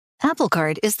Apple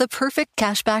Card is the perfect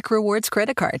cashback rewards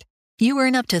credit card. You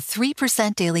earn up to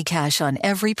 3% daily cash on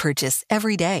every purchase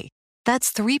every day.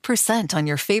 That's 3% on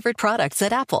your favorite products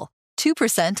at Apple,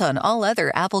 2% on all other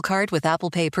Apple Card with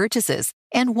Apple Pay purchases,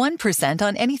 and 1%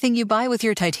 on anything you buy with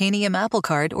your titanium Apple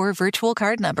Card or virtual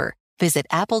card number. Visit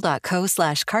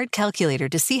apple.co/card calculator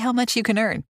to see how much you can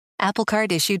earn. Apple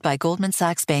Card issued by Goldman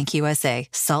Sachs Bank USA,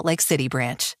 Salt Lake City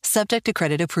branch. Subject to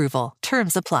credit approval.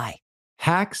 Terms apply.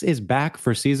 Hacks is back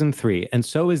for season 3, and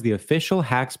so is the official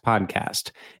Hacks podcast.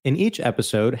 In each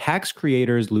episode, Hacks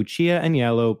creators Lucia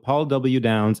Agnello, Paul W.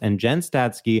 Downs, and Jen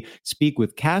Statsky speak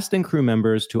with cast and crew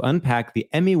members to unpack the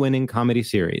Emmy-winning comedy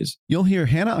series. You'll hear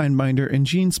Hannah Einbinder and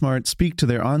Gene Smart speak to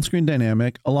their on-screen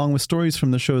dynamic, along with stories from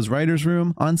the show's writer's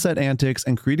room, on-set antics,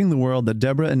 and creating the world that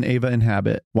Deborah and Ava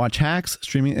inhabit. Watch Hacks,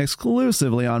 streaming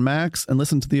exclusively on Max, and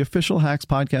listen to the official Hacks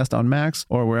podcast on Max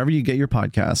or wherever you get your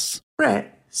podcasts.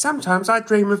 Brett, sometimes I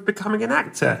dream of becoming an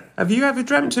actor. Have you ever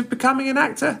dreamt of becoming an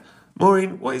actor?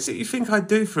 Maureen, what is it you think I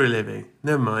do for a living?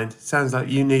 Never mind, sounds like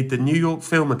you need the New York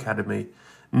Film Academy.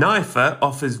 NYFA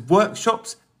offers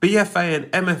workshops, BFA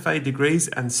and MFA degrees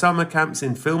and summer camps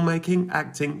in filmmaking,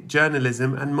 acting,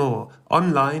 journalism and more,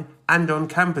 online and on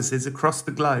campuses across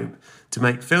the globe. To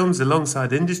make films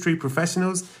alongside industry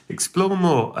professionals, explore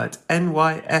more at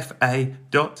nyfa.edu.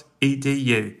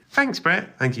 Thanks,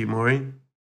 Brett. Thank you, Maureen.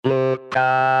 Look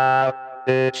out,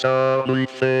 it's only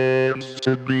things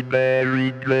to be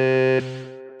very glad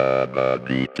about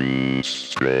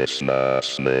this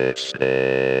Christmas next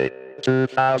day,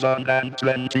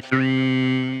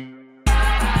 2023.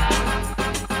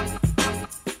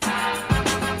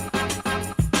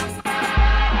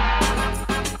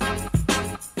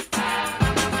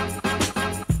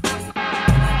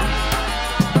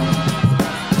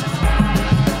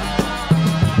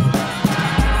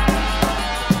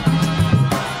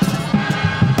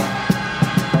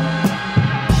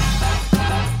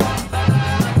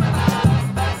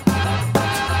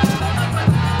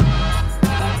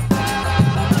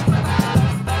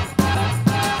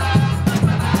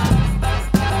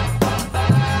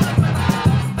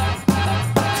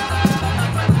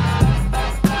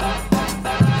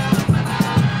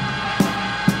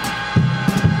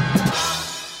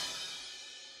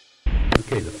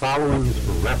 Following is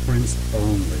for reference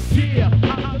only. Yeah,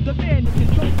 I'm the man that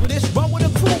control for this. Run with a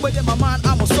crew, but in my mind,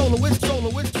 I'm a soloist.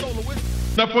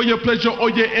 Now for your pleasure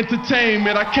or your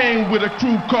entertainment, I came with a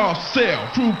crew car sale.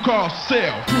 Crew car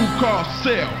sale. Crew car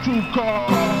sale. Crew car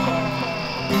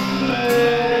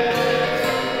sale.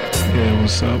 Yeah,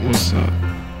 what's up? What's up?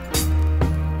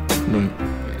 Look,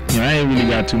 I ain't really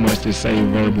got too much to say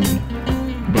verbal,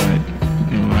 but,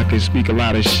 I can speak a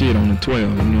lot of shit on the 12, you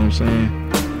know what I'm saying?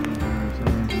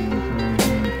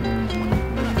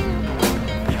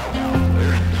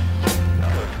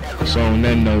 So on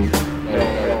that note,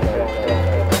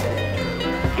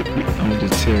 I'm gonna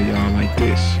just tell y'all like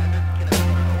this.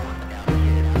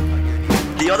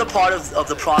 The other part of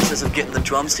the process of getting the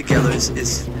drums together is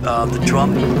the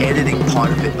drum editing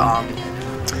part of it.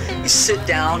 You sit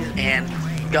down and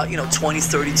you got 20,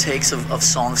 30 takes of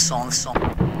song.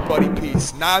 Buddy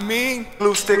piece, nah I mean?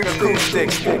 Blue stick,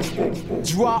 acoustic.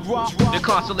 Drop. The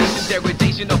consolation,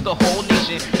 degradation of the whole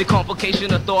nation. The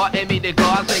complication of thought and made the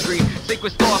gods angry.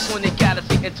 Sacred stars when the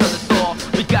galaxy into the store.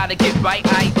 We gotta get right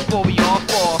before we all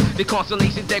fall. The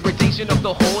consolation, degradation of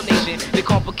the whole nation. The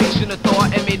complication of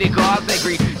thought and made the gods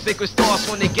angry. Sacred stars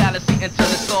when the galaxy into the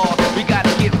store. We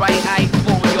gotta get right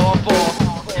before we all fall.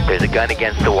 There's a gun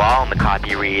against the wall and the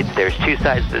copy reads, there's two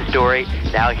sides to the story,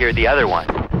 now hear the other one.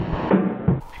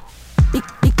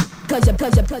 Because your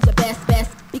best,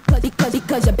 because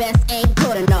your best ain't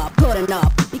good enough. Your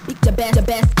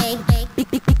best ain't,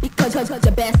 because your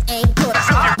best ain't good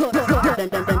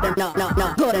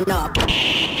enough.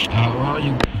 All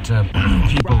you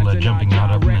people jumping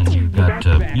out of them, and you got,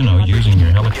 using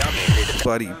your helicopter.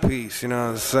 Buddy piece, you know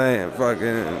what I'm saying?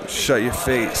 Fucking shut your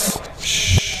face.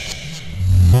 Shh.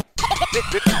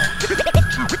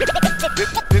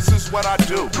 This is what I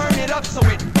do. Turn it up so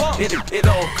it bumps. It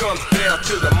all comes down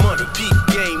to the money. Peak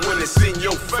game when it's in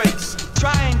your face.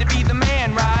 Trying to be the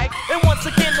man, right? And once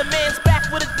again, the man's back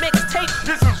with his mixtape.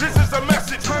 This is a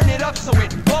message. Turn it up so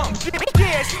it bumps.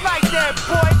 Yeah, it's like that,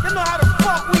 boy. You know how the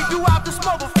fuck we do out this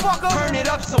motherfucker. Turn it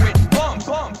up so it bumps.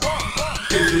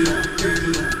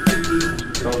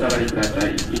 お下がりくださ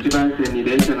い。1番線に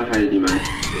電車が入ります。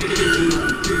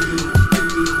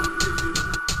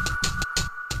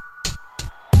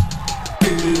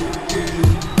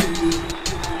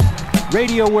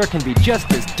Radio work can be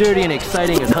just as dirty and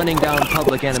exciting as hunting down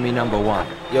Public Enemy #1.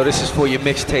 Yo, this is for your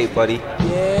mixtape, buddy.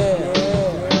 Yeah.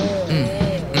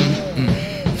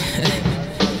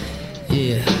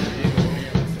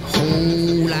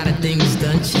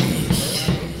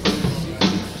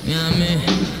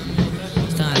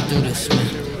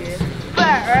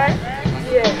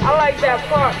 that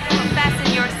part.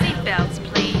 Fasten your seatbelts,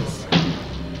 please.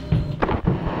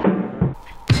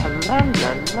 La la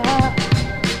la.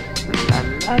 La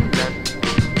la la.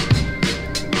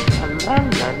 La la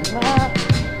la.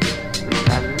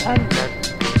 La la la.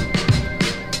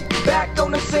 Back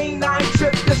on the scene, I ain't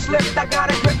tripped or slipped. I got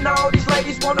a grip now, all these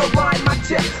ladies wanna ride my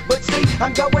tip. But see,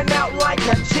 I'm going out like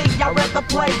a G. I'd rather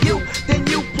play you than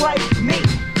you play me.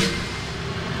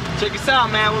 Check us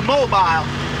out, man, we're mobile.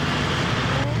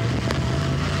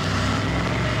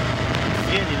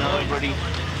 Again, you know, everybody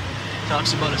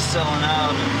talks about us selling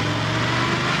out and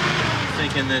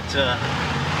thinking that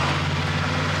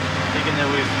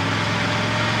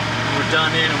we're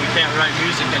done in and we can't write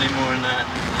music anymore and that.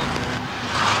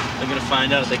 They're gonna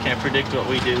find out they can't predict what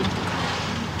we do.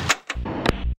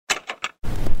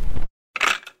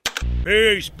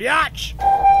 Peace, biatch!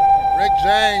 Rick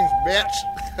James, bitch.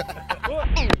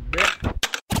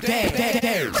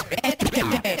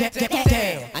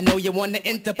 Damn. I know you wanna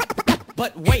enter,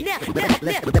 but wait.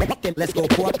 Let's go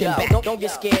pop them back. Don't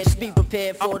get scared, just be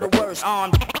prepared for the worst.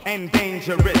 Armed and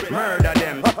dangerous, murder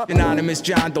them. Anonymous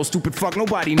John, though stupid fuck,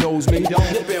 nobody knows me.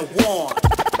 You've been warned.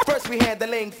 First we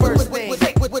handling first thing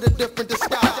with a different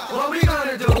disguise. What we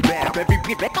gonna do?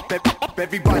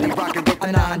 Everybody rockin' with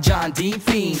a non-John D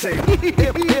fiend. Say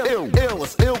ill,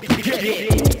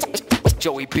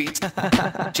 Joey Beats.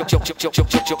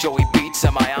 Joey Beats,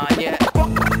 am I on yet?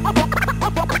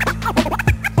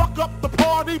 Fuck up the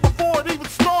party before it even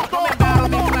starts. Step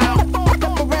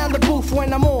around the booth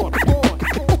when I'm on.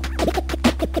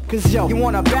 Cause yo, you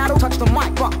wanna battle? Touch the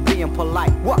mic, fuck being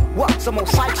polite. What? Some more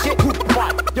psych shit?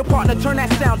 What? Your partner turn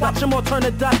that sound, watch him or turn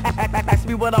it up. Ask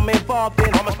me what I'm involved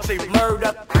in. I'ma say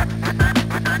murder.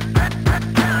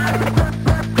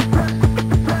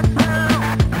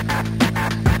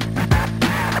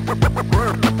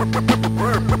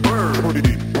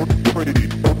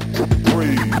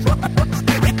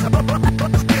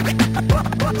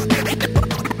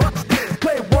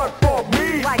 Play work for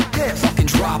me like this. Fucking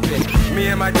drop it. Me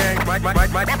and my gang,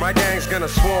 my gang's gonna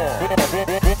swarm.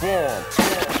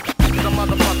 Some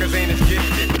motherfuckers ain't as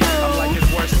gifted. I'm like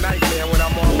his worst nightmare when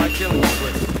I'm on my killing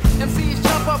spree. MCs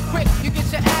jump up quick, you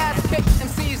get your ass kicked.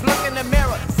 MCs look in the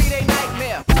mirror, see they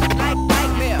nightmare.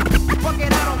 Nightmare. Fuck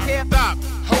it, I don't care. Stop,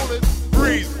 hold it,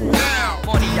 breathe, now.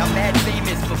 Funny, I'm mad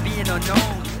famous for being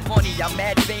unknown. Funny, I'm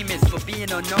mad famous for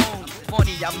being unknown.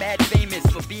 Funny, I'm mad famous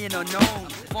for being unknown.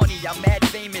 Funny, I'm mad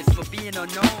famous for being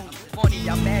unknown. Funny,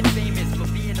 I'm mad famous for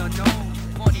being unknown.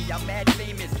 Funny, I'm mad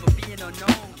famous for being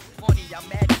unknown. Funny, I'm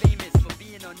mad famous for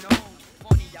being unknown.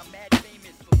 Funny, I'm mad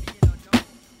famous for being unknown.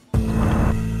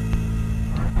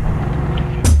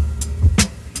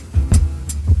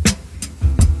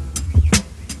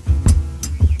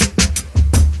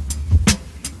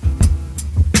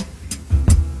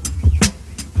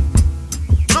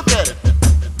 Look at it.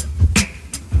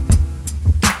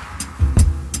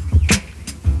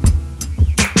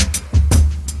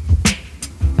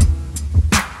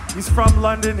 He's from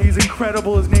London, he's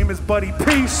incredible, his name is Buddy.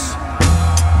 Peace!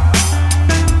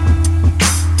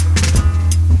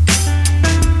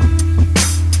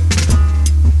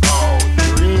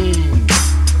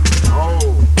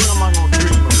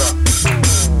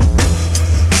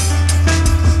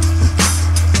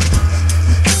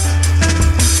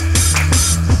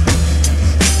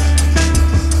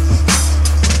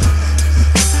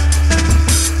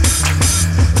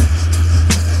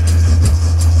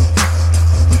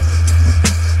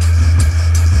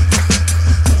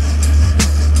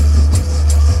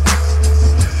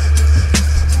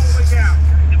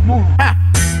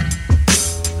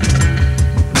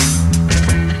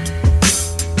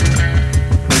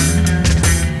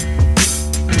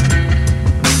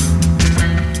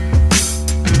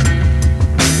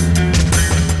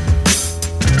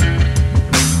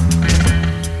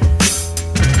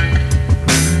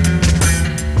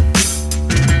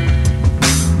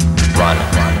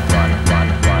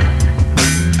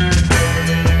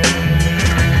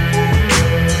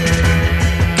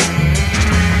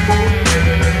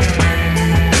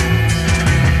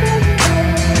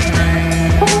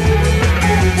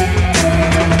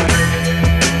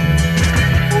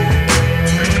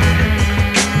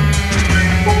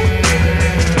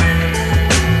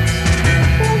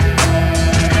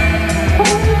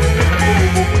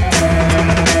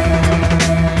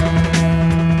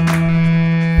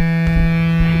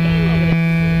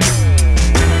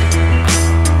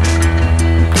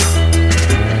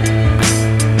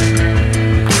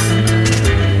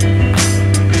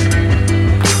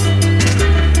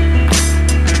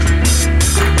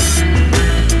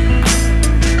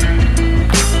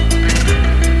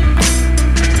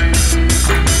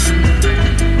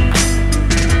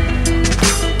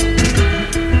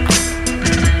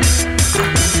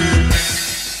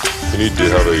 need to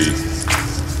have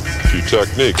a few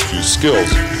techniques, few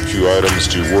skills, few items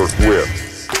to work with.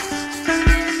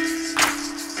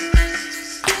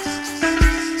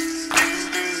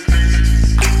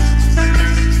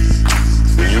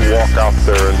 When you walk out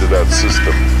there into that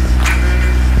system,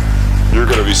 you're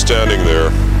going to be standing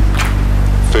there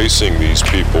facing these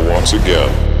people once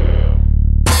again.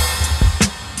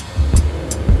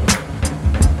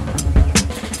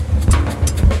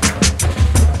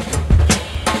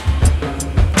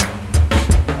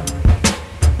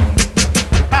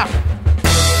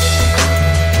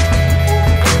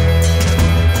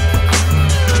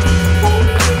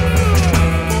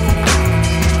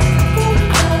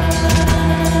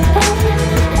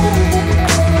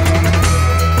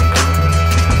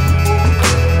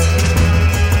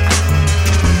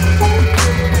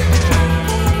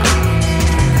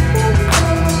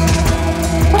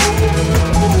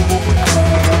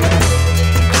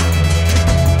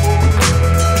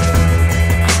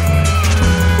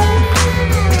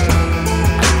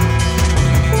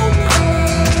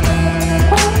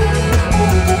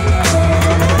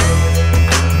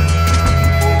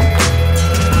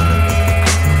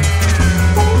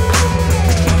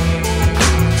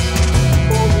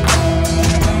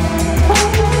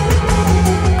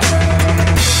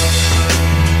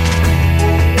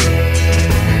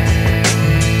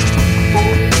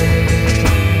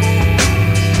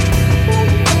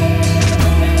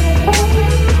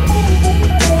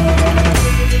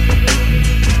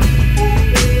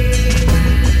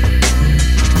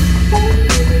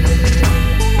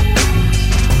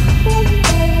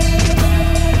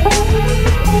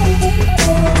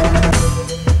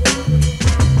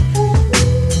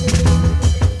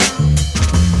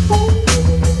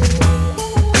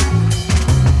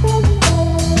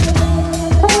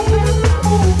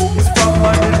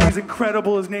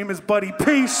 His name is Buddy.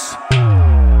 Peace.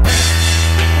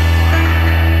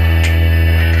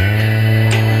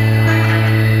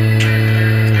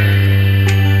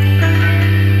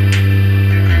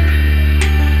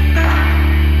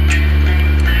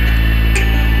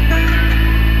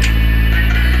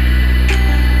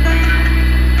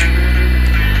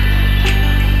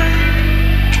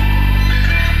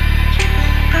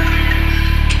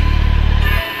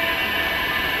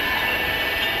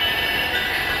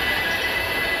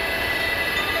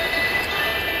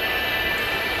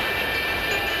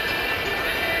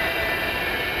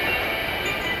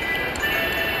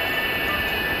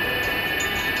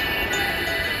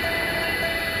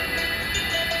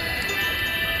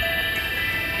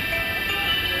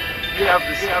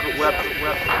 have a web in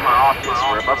my office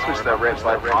where if I push that red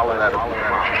light, all of that will be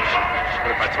mine.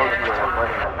 But if I told you where that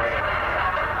money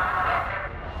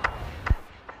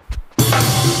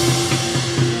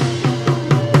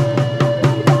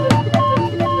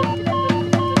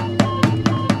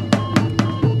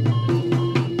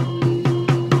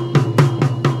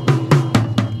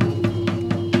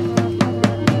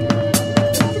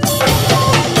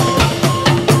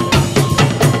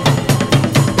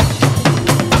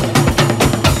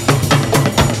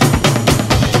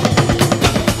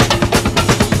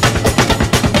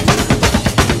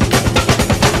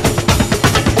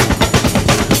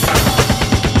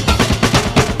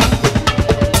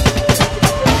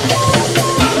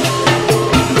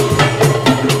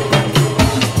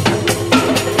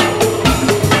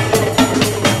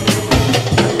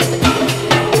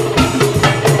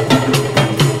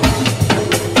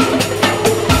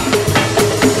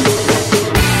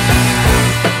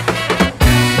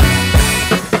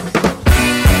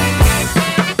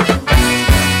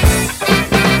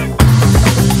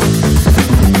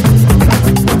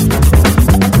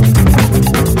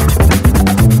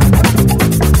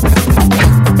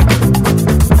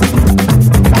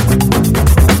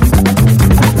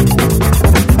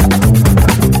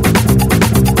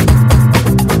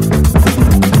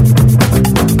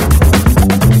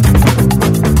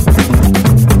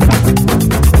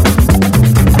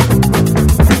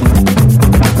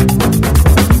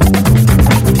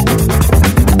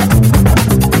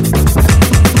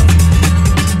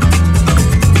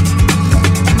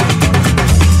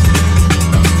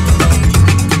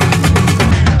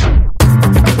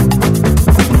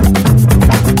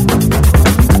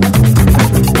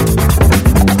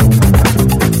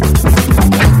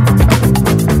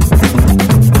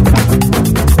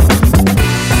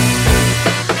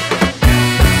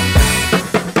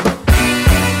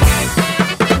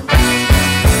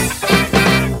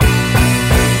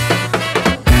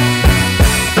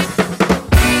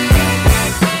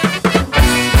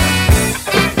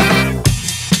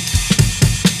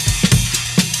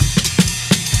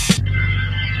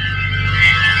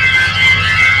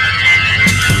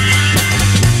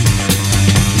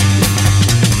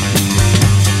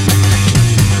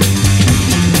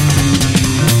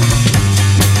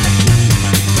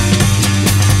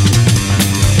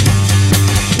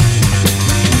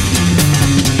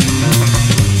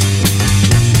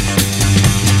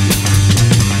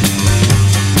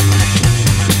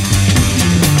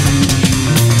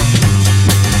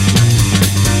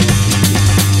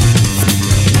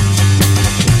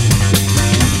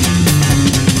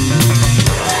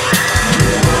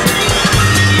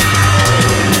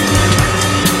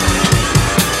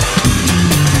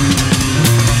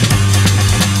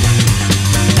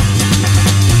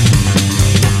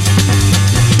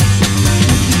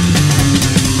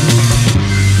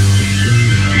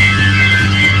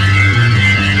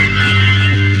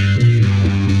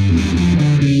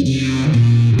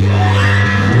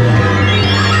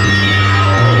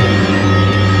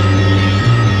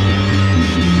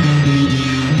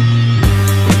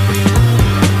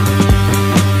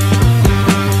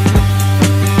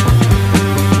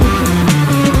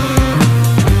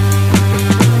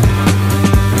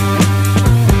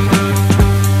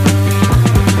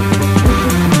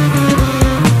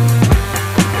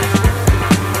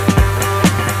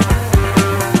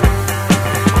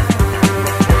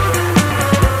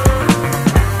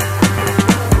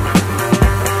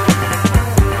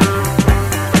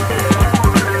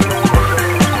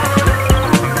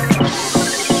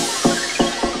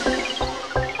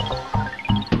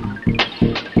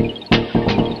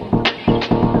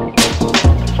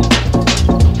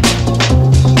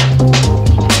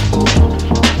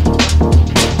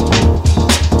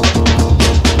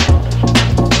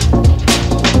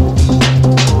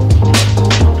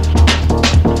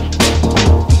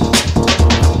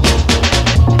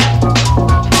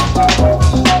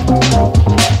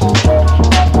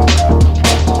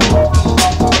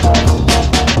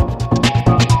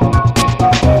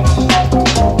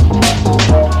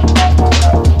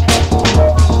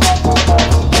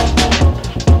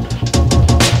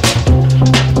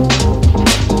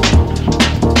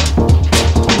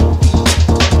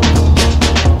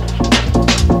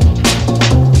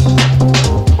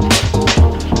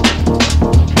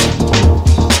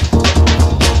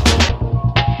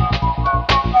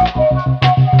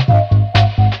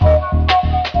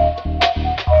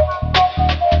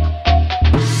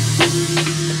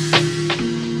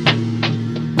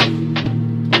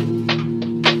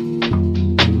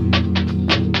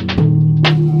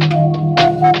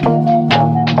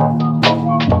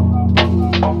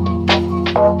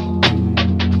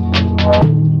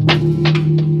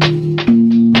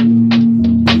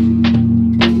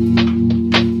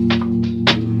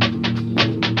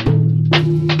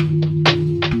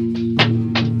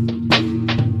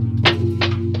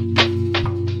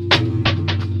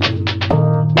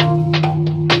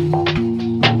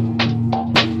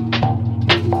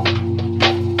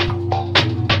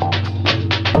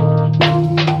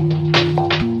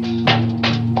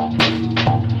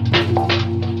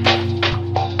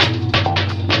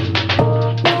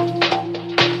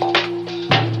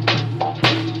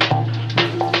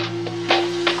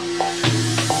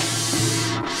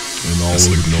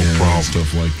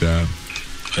Stuff like that.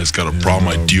 I just got a problem,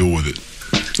 I deal with it.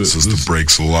 This is the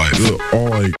breaks of life. All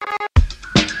like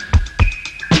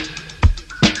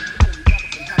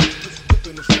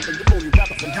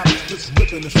Just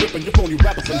ripping and stripping your phony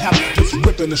rappers and have just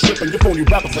ripping and stripping your phony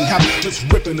rappers and have just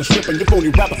ripping and stripping your phony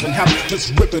rappers and have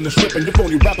just ripping and stripping your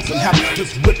phony rappers and have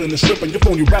just ripping and stripping your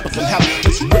phony rappers and have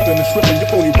just ripping and stripping your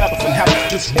phony rappers and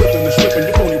have just ripping and stripping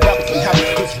your phony rappers and have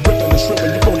just ripping and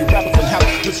stripping your phony rappers and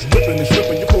have just ripping and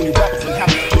stripping your phony rappers and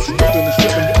have just ripping and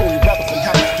stripping your phony rappers and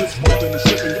have just ripping and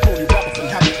stripping your phony rappers and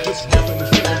have just ripping and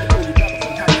stripping your phony rappers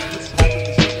and have just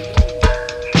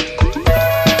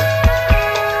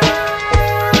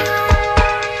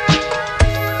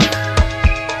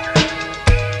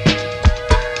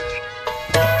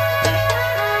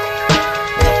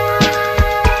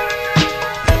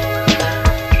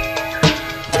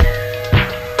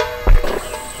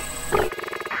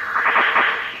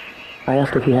I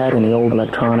asked if he had any old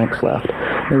electronics left,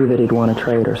 maybe that he'd want to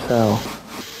trade or sell.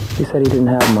 He said he didn't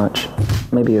have much,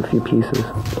 maybe a few pieces.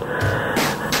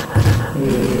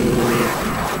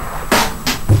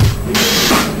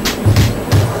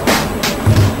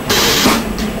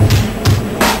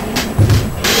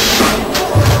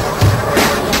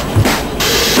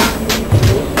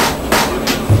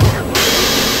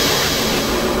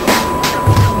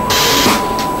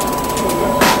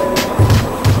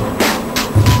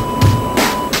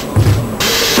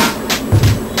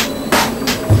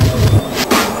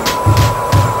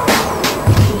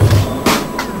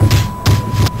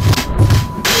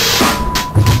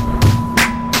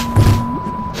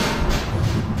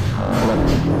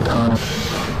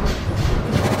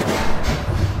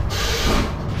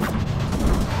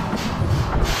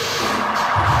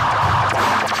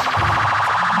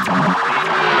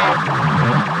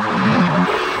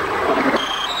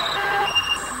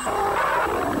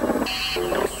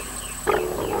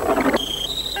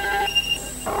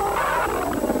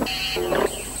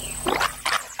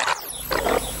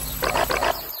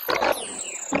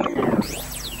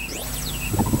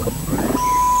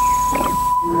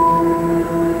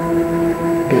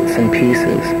 Bits and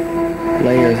pieces,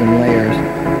 layers and layers,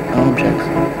 objects,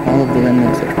 all of the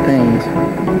remnants of things.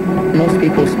 Most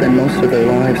people spend most of their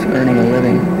lives earning a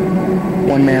living.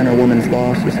 One man or woman's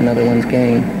loss is another one's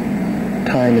gain.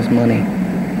 Time is money.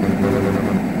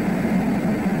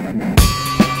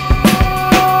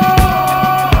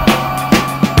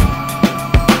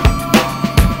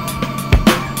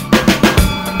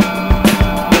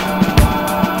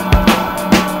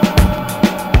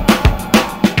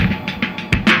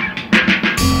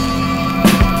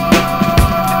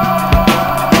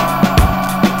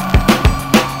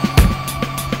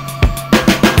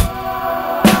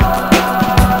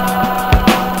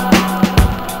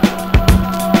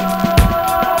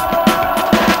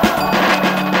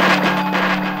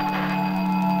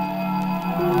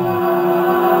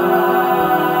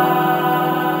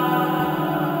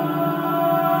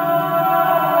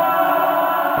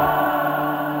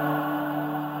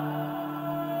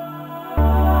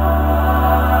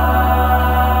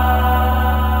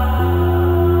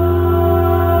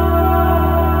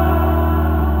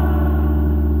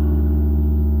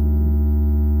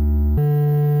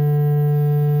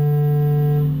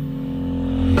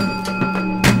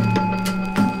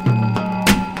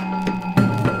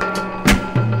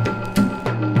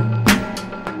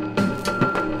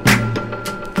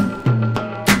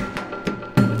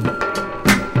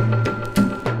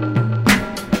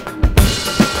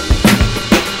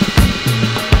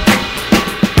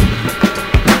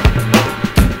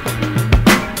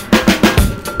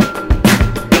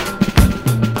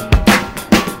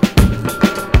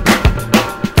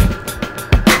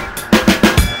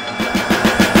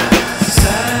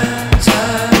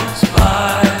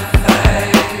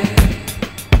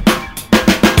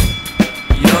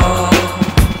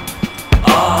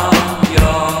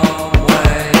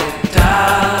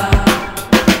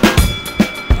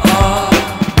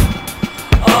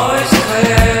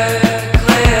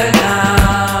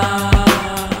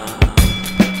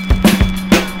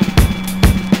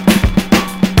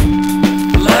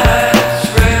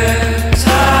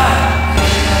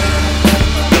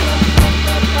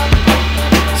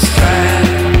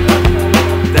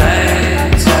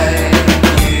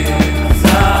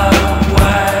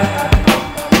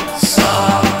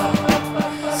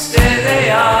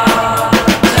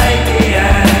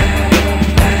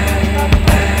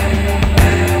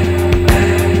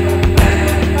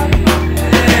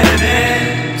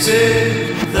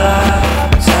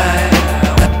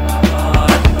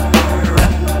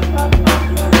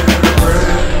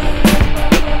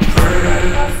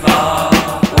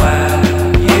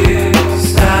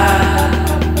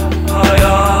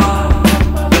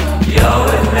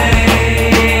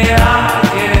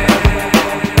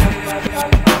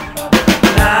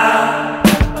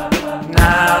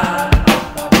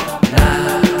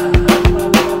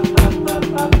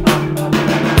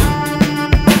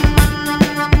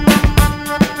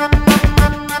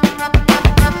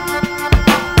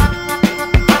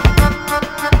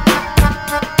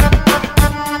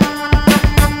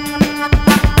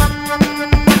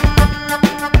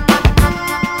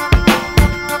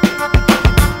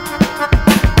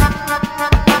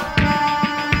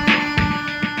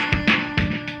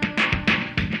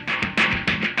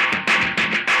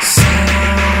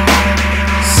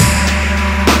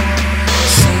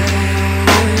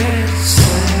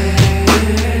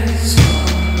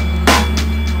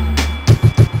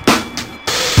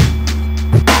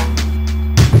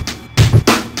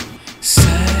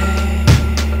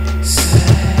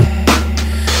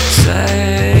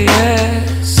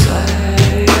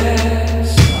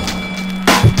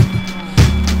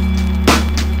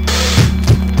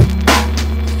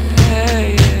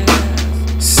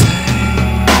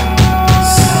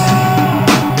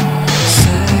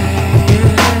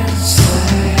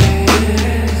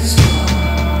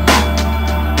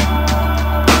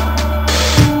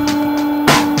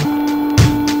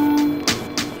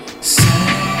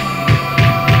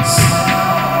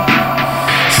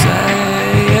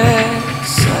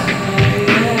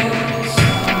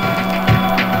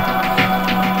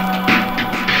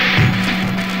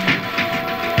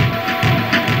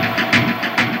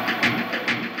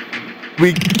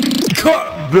 We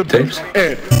cut the tapes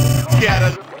and get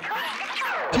us.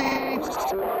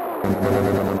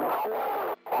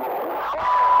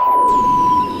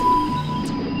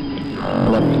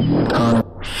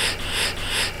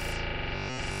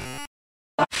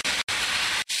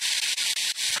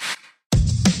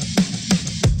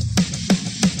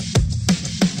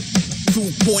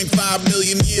 $2.5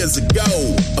 million years ago,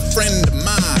 a friend of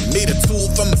mine made a tool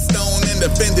from a stone and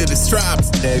defended his tribes.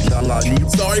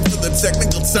 Sorry for the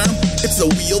technical term. It's a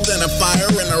wheel, then a fire,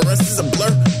 and the rest is a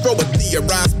blur. Throw a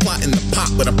theorized plot in the pot,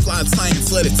 but applied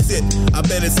science, let it sit. I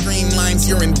bet it streamlines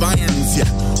your environs, yeah.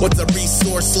 What's a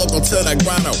resource local to the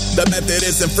grotto? The method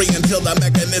isn't free until the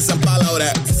mechanism follow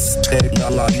that.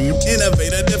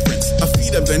 Innovate a difference, a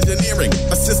feat of engineering,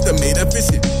 a system made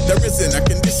efficient. There isn't a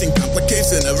condition,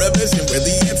 complication, a revision where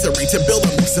the answer ain't to build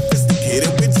a more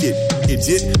sophisticated widget.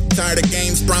 Tired of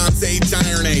games, Bronze Age,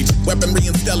 Iron Age. Weaponry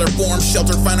in stellar form,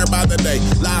 sheltered finer by the day.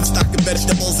 Livestock and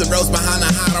vegetables and rows behind the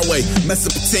hideaway.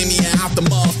 Mesopotamia out the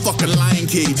motherfucking lion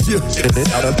cage. Get it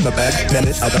out of the bag, then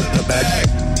it's out of the bag.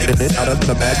 Get it out of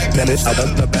the bag, then it's out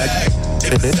of the bag.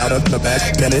 Get it out of the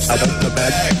bag, then it's out of the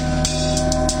bag.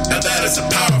 Now that is a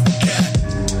powerful cat.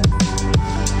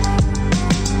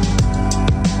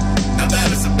 Now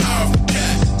that is a powerful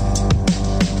cat.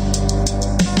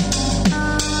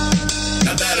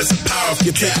 Now that is a powerful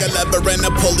You take a lever and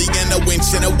a pulley and a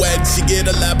winch and a wedge. You get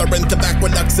a labyrinth of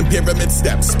aqueducts and pyramid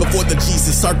steps. Before the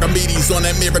Jesus Archimedes on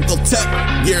that miracle tech.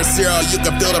 Year zero, you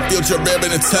can feel the future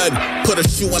rearing its head. Put a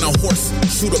shoe on a horse,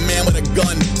 shoot a man with a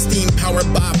gun. Steam powered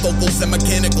bifocals and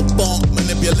mechanical thought.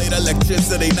 Manipulate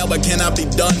electricity, now it cannot be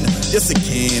done. Yes it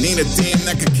can, ain't a damn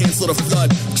that can cancel the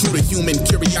flood. True to human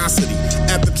curiosity.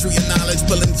 At the tree of knowledge,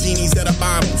 pulling genies out of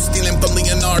bottles. Stealing from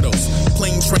Leonardo's.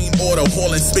 Plane, train, auto,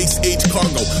 hauling space age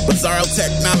cargo. Bizarre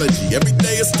technology, every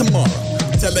day is tomorrow.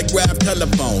 Telegraph,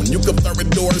 telephone, you can blur a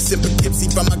door. Sip a Poughkeepsie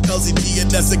from a cozy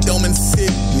geodesic dome in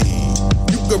Sydney.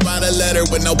 You could write a letter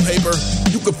with no paper.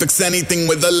 You could fix anything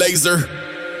with a laser.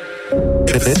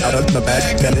 Get it out of the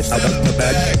bag, then it's out of the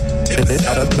bag. Get it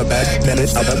out of the bag, then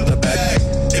it's out of the bag.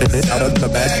 Get it out of the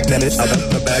bag, then it's out of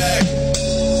the bag.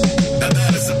 Now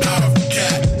that is a powerful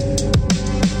cat.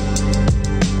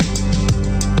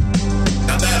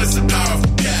 Now that is a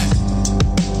powerful cat.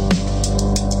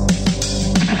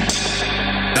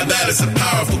 Now that is a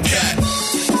powerful cat.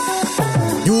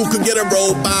 You could get a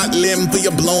robot limb for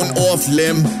your blown off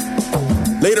limb.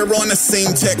 Later on, the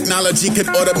same technology could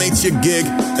automate your gig,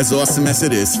 as awesome as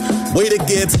it is. Wait, it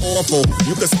gets awful.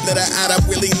 You can split an atom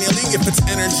willy-nilly. If it's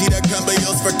energy that can be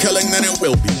used for killing, then it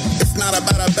will be. It's not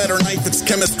about a better knife, it's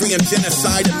chemistry and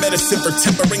genocide and medicine for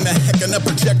tempering the heck in a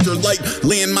projector light.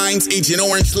 Landmines, Agent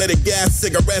Orange, leaded gas,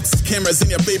 cigarettes, cameras in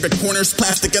your favorite corners,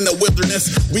 plastic in the wilderness.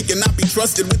 We cannot be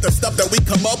trusted with the stuff that we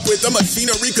come up with. The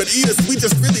machinery could eat us, we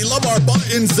just really love our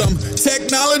buttons.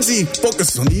 Technology,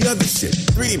 focus on the other shit.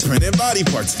 3D printed body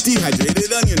parts,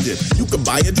 dehydrated onion dip. You could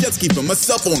buy a jet ski from a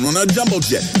cell phone on a jumbo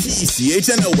jet.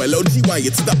 TECHNOLOGY,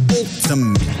 it's the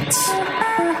ultimate.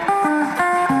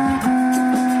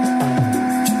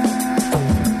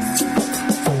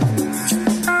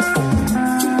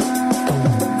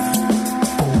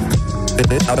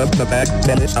 Get it out of the bag,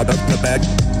 then it's out of the bag.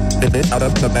 Get it out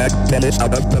of the bag, then it's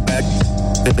out of the bag.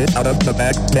 Get it out of the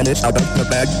bag, then it's out of the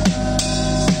bag.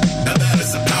 Now that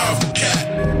is a powerful cat.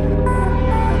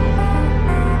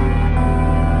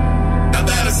 Now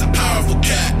that is a powerful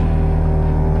cat.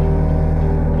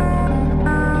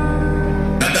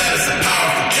 Now that is a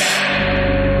powerful cat.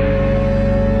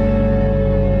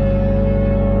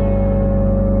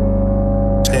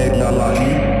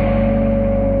 Technology.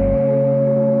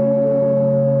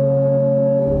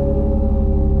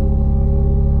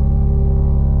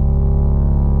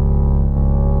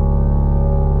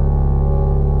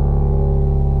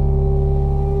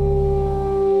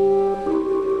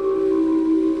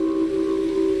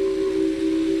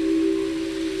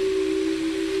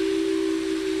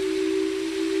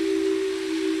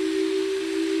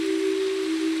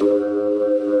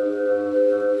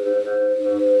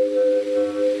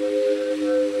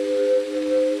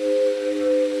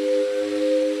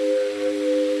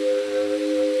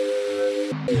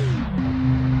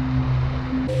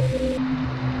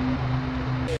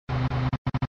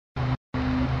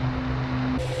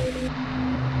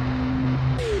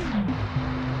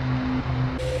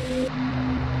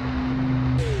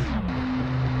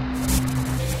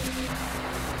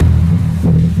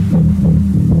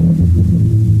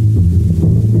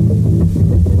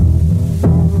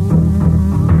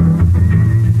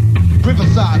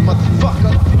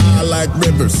 like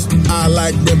rivers, I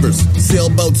like rivers.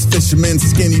 Sailboats, fishermen,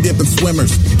 skinny dipping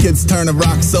swimmers. Kids turning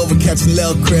rocks over, catching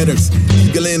little critters.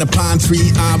 Eagle in a pine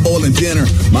tree, eyeballing dinner.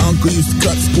 My uncle used to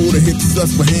cut school to hit the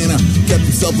Susquehanna. Kept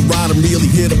himself a rod and really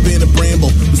hit up in a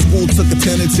bramble. The school took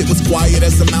attendance, it was quiet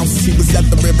as a mouse. He was at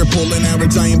the river pulling out a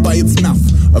giant by its mouth.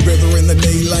 A river in the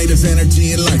daylight is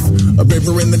energy and life. A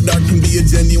river in the dark can be a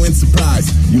genuine surprise.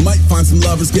 You might find some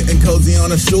lovers getting cozy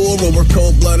on a shore, or a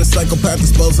cold-blooded psychopath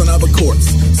disposing of a corpse.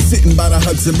 Sitting by the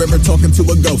Hudson River talking to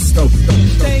a ghost.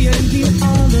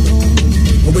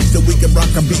 I wish that we could rock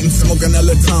a beat and smoke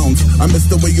another tones. I miss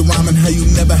the way you rhyme and how you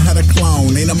never had a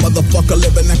clone. Ain't a motherfucker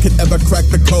living that could ever crack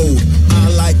the code.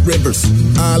 I like rivers,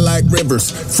 I like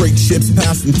rivers. Freight ships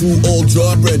passing through old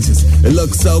drawbridges. It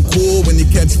looks so cool when you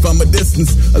catch from a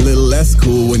distance. A little less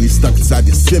cool when you're stuck inside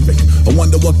your Civic. I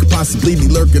wonder what could possibly be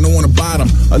lurking on the bottom.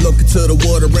 I look into the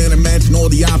water and imagine all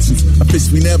the options. A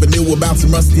fish we never knew about,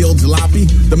 some rusty old jalopy.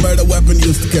 The murder weapon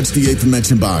used to catch the 8th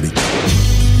dimension body.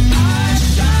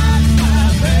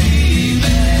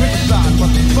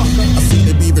 I seen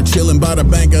the beaver chilling by the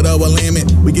bank of the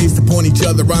Willamette. We gazed upon each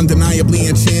other, undeniably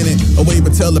enchanted. A wave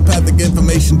of telepathic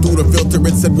information through the filter.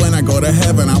 It said, when I go to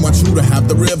heaven, I want you to have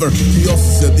the river. He also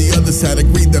said the others had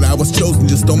agreed that I was chosen.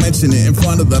 Just don't mention it in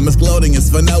front of them. It's gloating, it's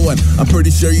for no one. I'm pretty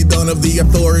sure you don't have the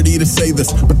authority to say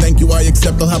this, but thank you, I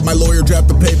accept. I'll have my lawyer draft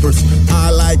the papers.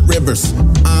 I like rivers,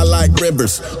 I like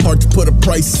rivers. Hard to put a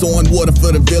price on water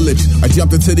for the village. I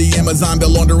jumped into the Amazon to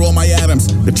launder all my atoms.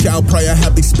 The chow prior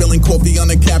happy spilling coffee on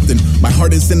the captain. My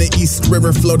heart is in the East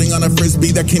River, floating on a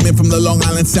frisbee that came in from the Long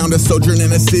Island Sound, a sojourn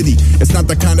in a city. It's not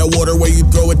the kind of water where you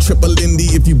throw a triple Indy.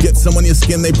 If you get some on your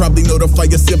skin, they probably notify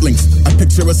your siblings. I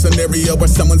picture a scenario where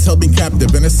someone's held me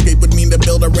captive. An escape would mean to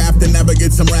build a raft and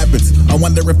navigate some rapids. I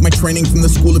wonder if my training from the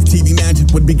School of TV Magic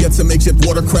would beget some makeshift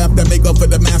watercraft that may go for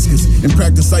Damascus. In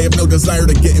practice, I have no desire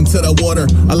to get into the water.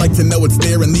 I like to know it's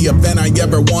there in the event I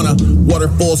ever wanna.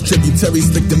 Waterfalls,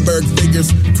 tributaries, Lichtenberg figures,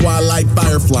 twilight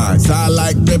fireflies. I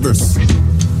like rivers.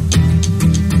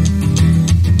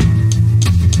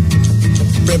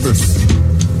 Rivers.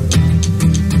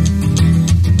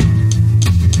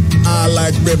 I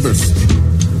like rivers.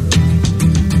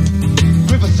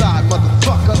 Riverside,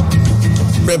 motherfucker.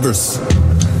 Rivers.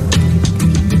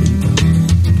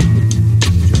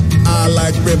 I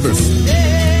like rivers.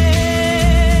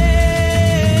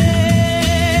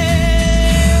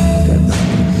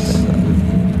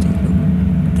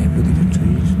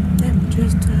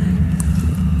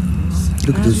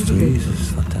 Look at those trees,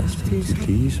 it's fantastic. The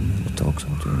trees and the talks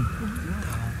out there.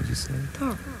 What you say?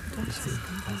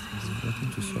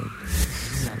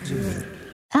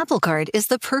 Apple Card is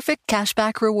the perfect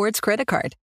cashback rewards credit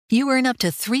card. You earn up to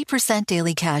 3%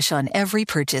 daily cash on every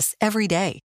purchase every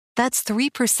day. That's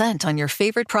 3% on your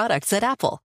favorite products at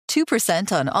Apple,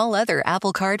 2% on all other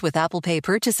Apple Card with Apple Pay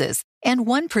purchases, and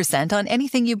 1% on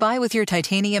anything you buy with your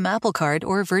titanium Apple Card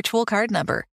or virtual card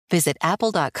number. Visit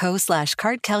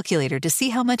apple.co/card calculator to see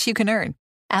how much you can earn.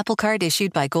 Apple Card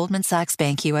issued by Goldman Sachs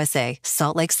Bank USA,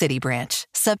 Salt Lake City branch.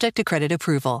 Subject to credit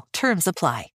approval. Terms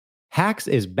apply. Hacks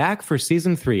is back for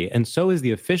season 3, and so is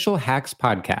the official Hacks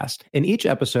podcast. In each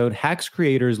episode, Hacks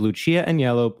creators Lucia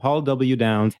Agnello, Paul W.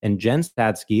 Downs, and Jen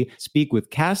Statsky speak with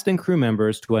cast and crew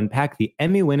members to unpack the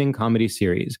Emmy-winning comedy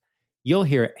series. You'll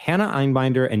hear Hannah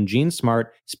Einbinder and Gene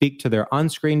Smart speak to their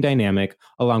on-screen dynamic,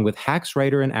 along with Hacks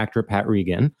writer and actor Pat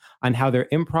Regan, on how their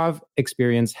improv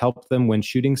experience helped them when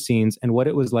shooting scenes and what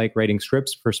it was like writing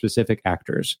scripts for specific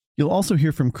actors. You'll also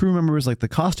hear from crew members like the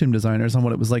costume designers on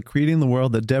what it was like creating the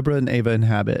world that Deborah and Ava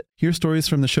inhabit. Hear stories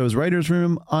from the show's writer's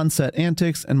room, on-set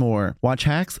antics, and more. Watch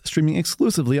Hacks streaming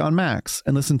exclusively on Max,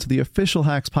 and listen to the official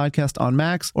Hacks podcast on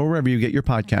Max or wherever you get your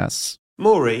podcasts.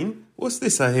 Maureen, what's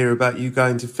this I hear about you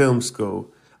going to film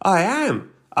school? I am.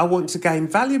 I want to gain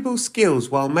valuable skills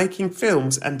while making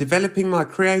films and developing my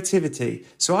creativity,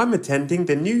 so I'm attending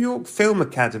the New York Film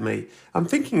Academy. I'm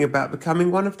thinking about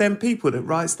becoming one of them people that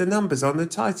writes the numbers on the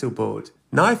title board.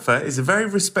 NYFA is a very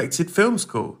respected film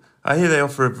school. I hear they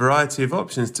offer a variety of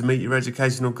options to meet your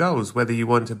educational goals, whether you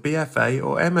want a BFA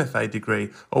or MFA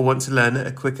degree or want to learn at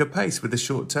a quicker pace with a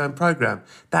short-term programme.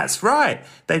 That's right!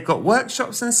 They've got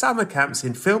workshops and summer camps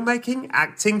in filmmaking,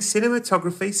 acting,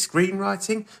 cinematography,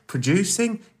 screenwriting,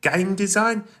 producing, game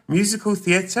design, musical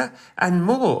theatre and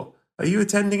more. Are you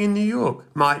attending in New York?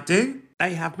 Might do.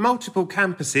 They have multiple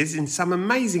campuses in some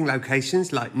amazing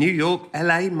locations like New York,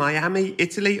 LA, Miami,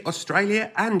 Italy,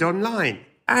 Australia and online.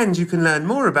 And you can learn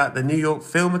more about the New York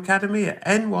Film Academy at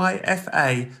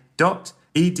nyfa.edu.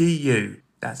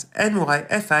 That's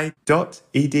nyfa.edu.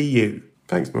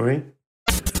 Thanks, Maureen.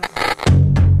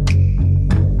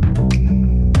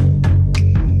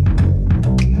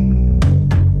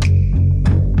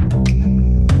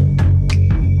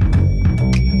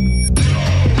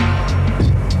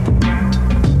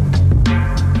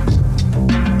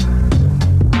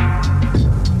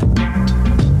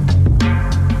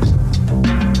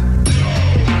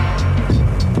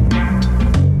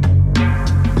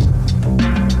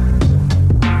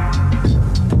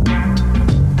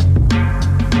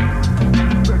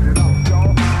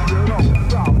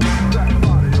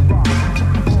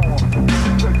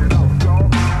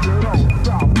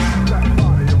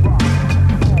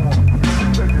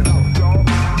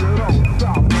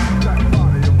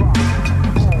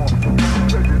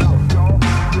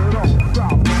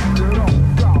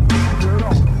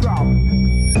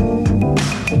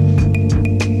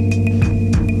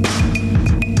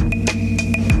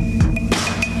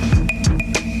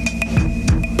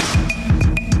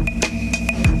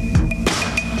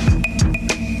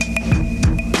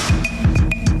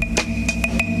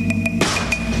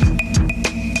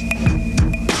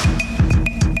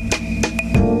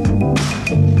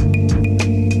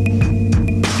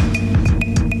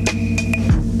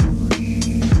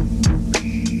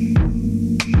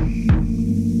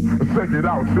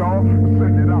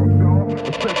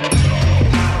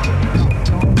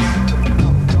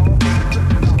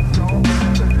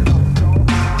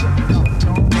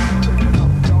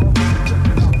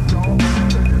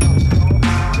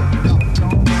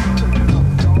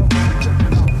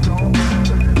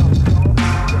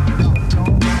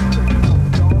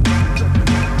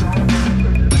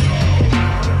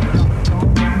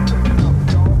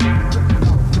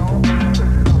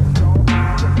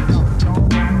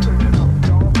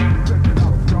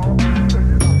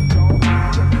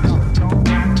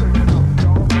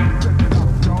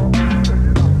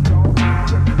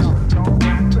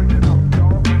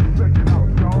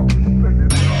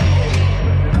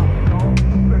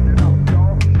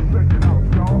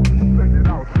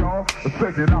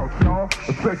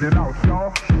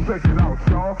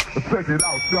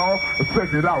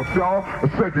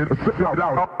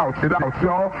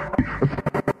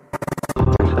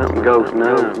 Something goes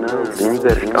nuts, then you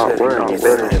better start worrying. You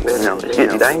better, it's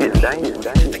getting dangerous.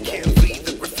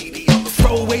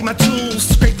 Throw away my tools,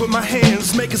 scrape with my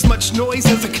hands, make as much noise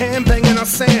as I can, banging on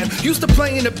sand. Used to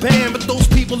play in a band, but those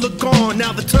people are gone.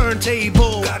 Now the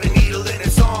turntable got a needle in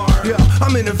its arm. Yeah,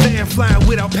 I'm in a van flying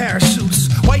without parachutes.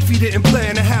 Wifey didn't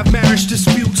plan to have marriage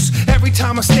disputes. Every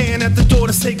time I stand at the door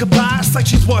to say goodbye, it's like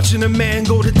she's watching a man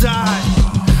go to die.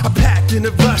 I packed in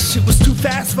a rush, it was too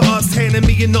fast for us. Handing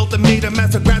me an ultimatum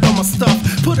as I grabbed all my stuff.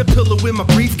 Put a pillow in my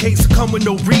briefcase, come with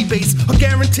no rebates. A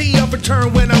guarantee of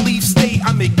return when I leave state.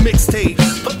 I make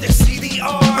mixtapes, but they're CDRs.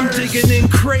 I'm digging in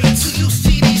crates, do you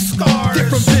see these scars? They're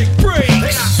from big breaks,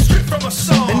 they got stripped from a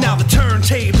song. And now the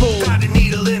turntable got a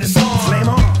needle in its arm. Flame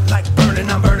on, like burning,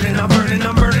 I'm burning, I'm burning,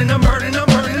 I'm burning, I'm burning, I'm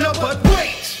burning up. But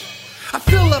wait, I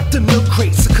fill up the milk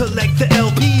crates to collect the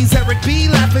LPs. Eric B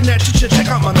laughing at you, check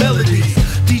out my melody.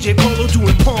 DJ Polo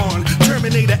doing pawn,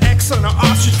 Terminator X on an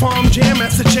ostrich farm. Jam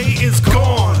Master J is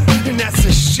gone, and that's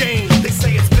a shame. They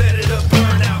say it's better to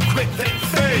burn out quick than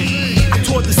fade. I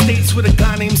toured the States with a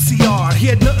guy named CR. He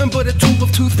had nothing but a tube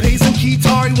of toothpaste and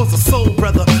guitar. He was a soul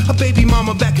brother, a baby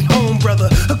mama back at home brother.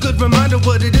 A good reminder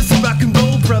what it is to rock and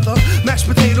roll brother. Mashed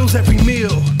potatoes every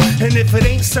meal, and if it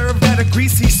ain't served at a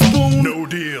greasy spoon, no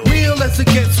deal. Real as it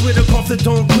gets with a cough that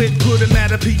don't quit. Put him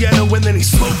at a piano and then he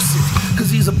smokes it, cause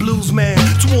he's a blues man.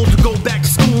 Too old to go back to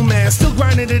school, man. Still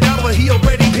grinding it out, but he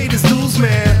already paid his dues,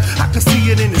 man. I could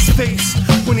see it in his face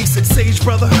when he said, Sage,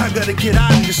 brother, I gotta get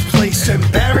out of this place.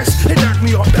 Embarrassed, it knocked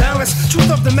me off balance.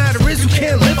 Truth of the matter is, you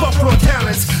can't live off raw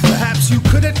talents. Perhaps you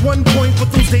could at one point,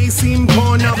 but those days seem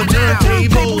gone. Now the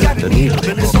turntable got a needle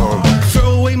in his arm.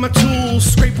 Throw away my tools,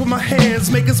 scrape with my hands,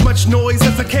 make as much noise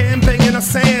as I can, banging on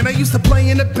sand. I used to play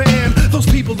in a band, those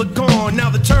people are gone. Now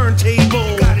the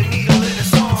turntable got a needle in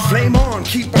his arm. Flame on,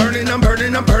 keep burning, I'm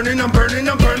burning, I'm burning, I'm burning,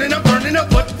 I'm burning, I'm burning up.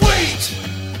 But wait,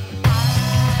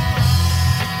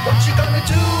 what you gonna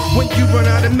do when you run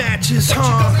out of matches,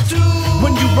 huh?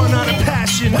 When you run out of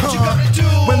passion, huh?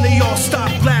 When they all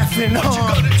stop laughing,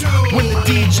 huh? When the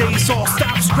DJs all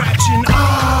stop scratching,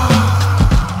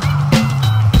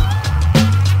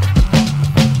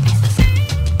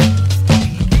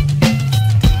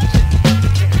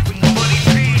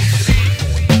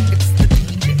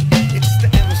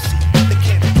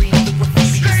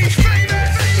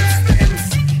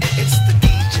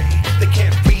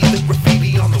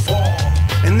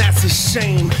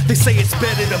 They say it's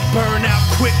better to burn out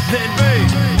quick than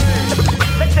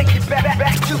Let's take it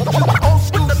back to old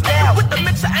school style with the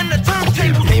mixer and the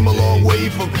turntable. Came a long way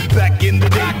from back in the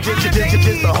day. Just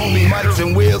the homie mics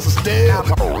and wheels of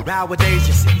steel. Nowadays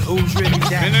you see who's really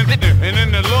down. And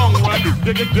in the long run,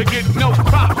 they get no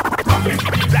pop.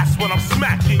 That's what I'm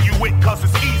smacking you with, cause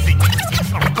it's easy.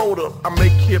 Hold up, I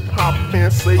make hip hop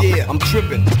fans say, yeah, I'm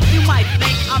tripping. You might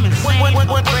think I'm insane.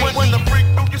 When the freak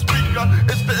through your speaker,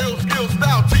 it's the ill skill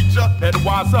style teacher. Head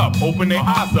wise up, open their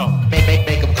eyes up. Make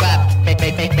them clap, make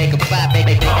them clap, make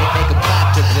them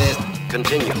clap to this.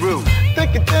 Continue. Rude.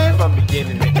 Thinking things from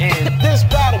beginning to end. This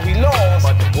battle we lost,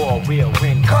 but the war will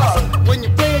win. Cause when you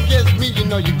play against me, you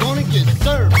know you're gonna get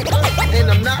served. And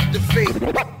I'm not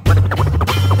defeated.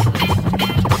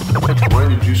 When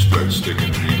did you start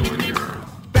sticking a needle in your arm?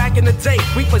 Back in the day,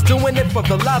 we was doing it for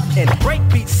the love and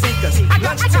breakbeat seekers.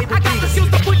 Lunch table beaters.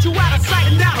 Used to put you out of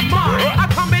sight and out of mind. I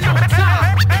come in every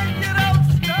time.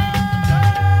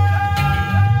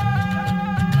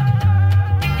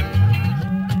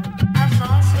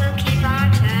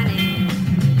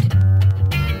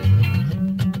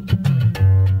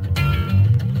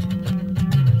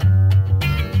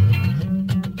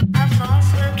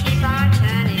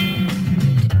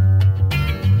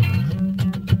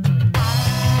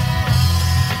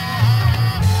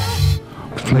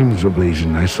 Flames were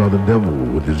blazing. I saw the devil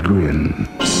with his grin.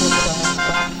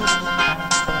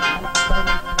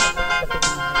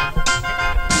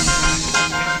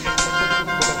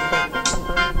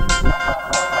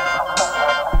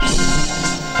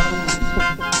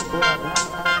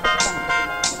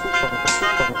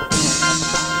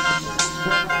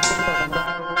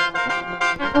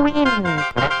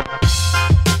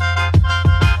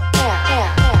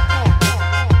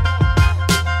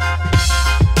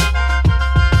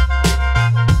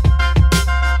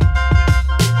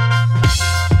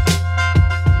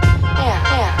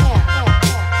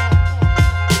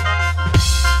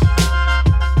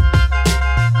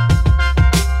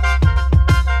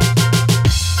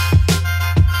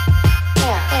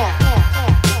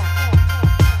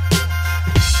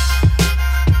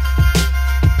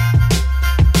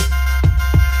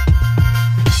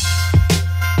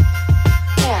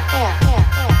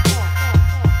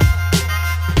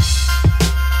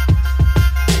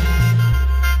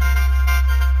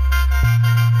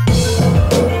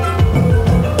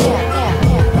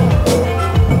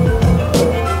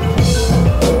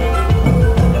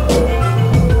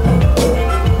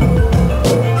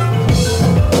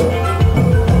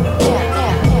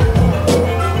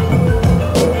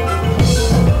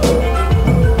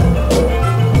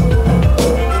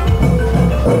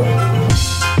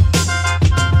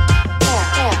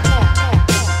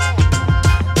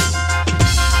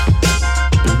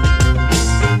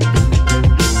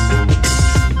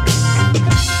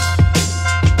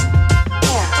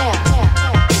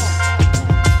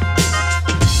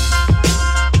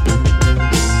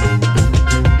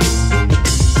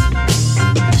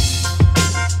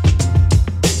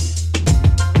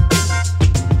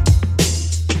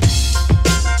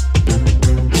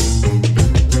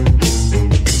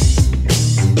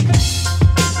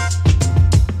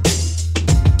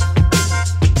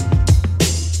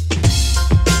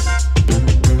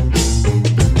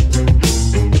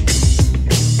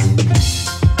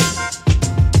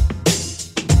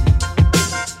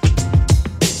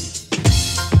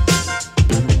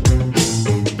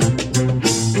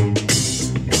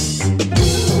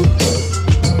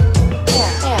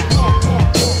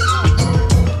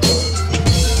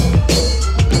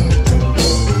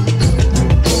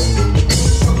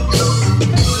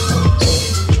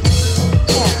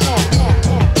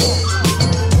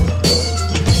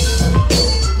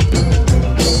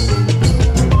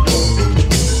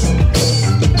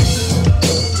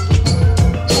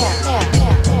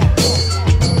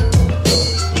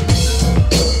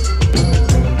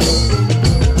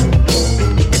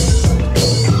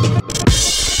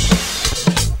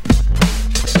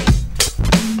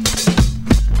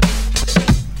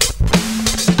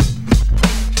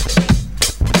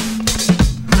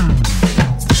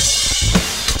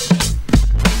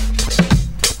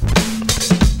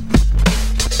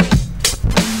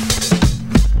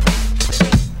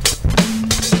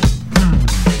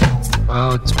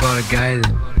 guy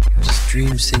that just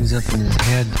dreams things up in his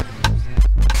head.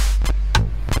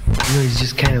 You know, he's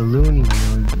just kind of loony, you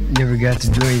know. Never got to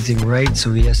do anything right,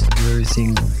 so he has to do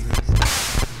everything.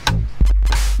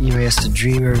 You know, he has to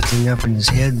dream everything up in his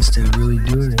head instead of really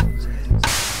doing it.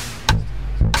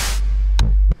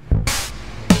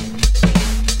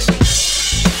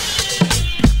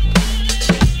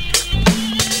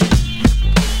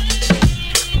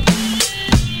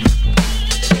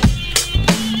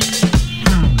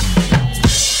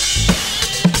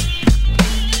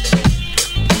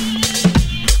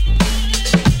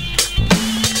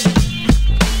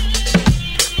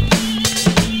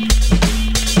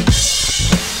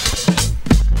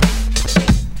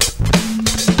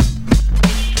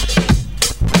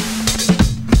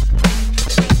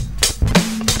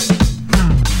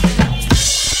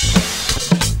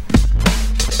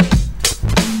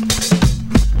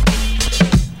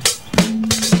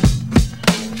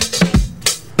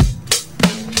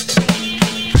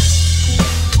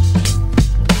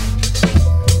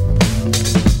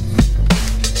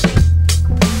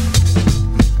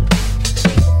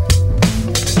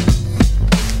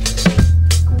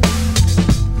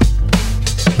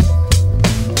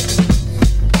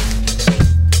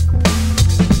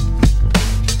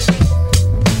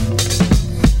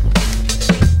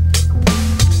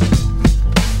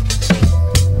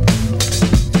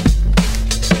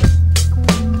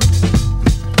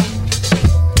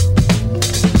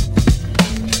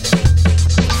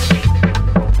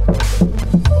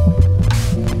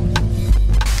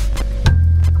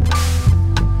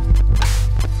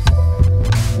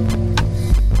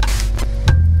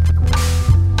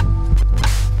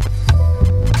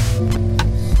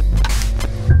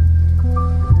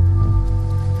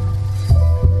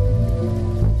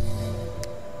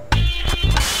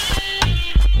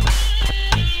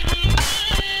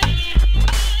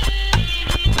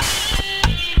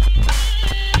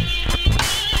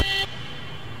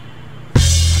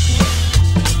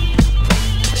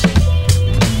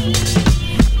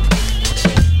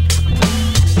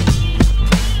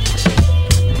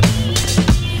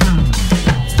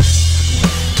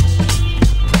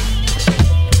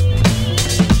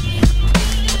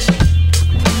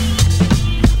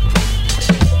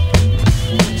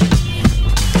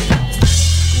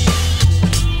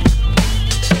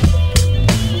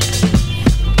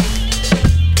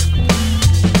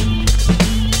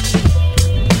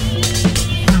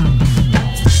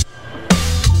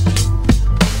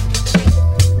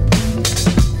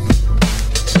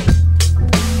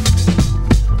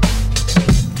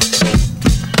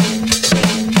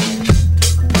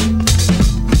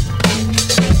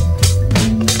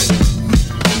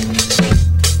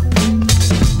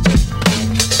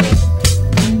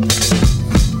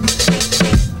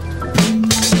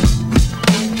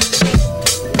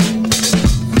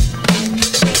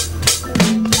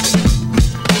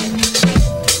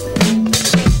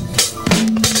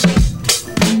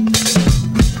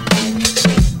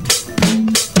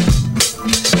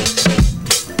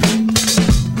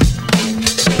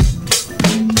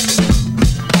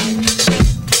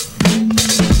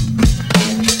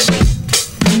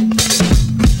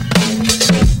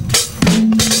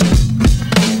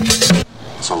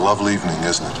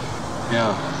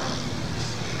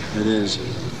 It is.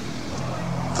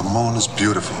 The moon is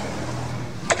beautiful.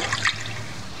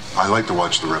 I like to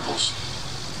watch the ripples.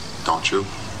 Don't you?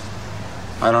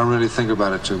 I don't really think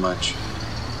about it too much.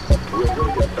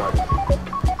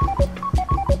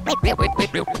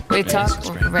 We talk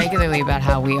regularly about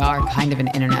how we are kind of an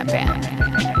internet band.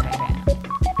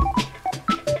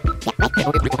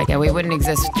 Yeah, we wouldn't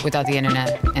exist without the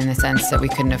internet in the sense that we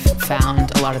couldn't have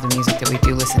found a lot of the music that we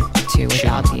do listen to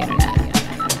without the internet.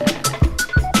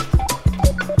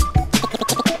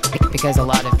 Because a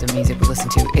lot of the music we listen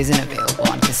to isn't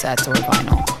available on cassettes or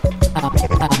vinyl.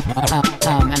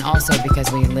 And also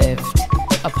because we lived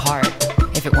apart.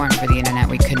 If it weren't for the internet,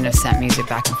 we couldn't have sent music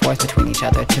back and forth between each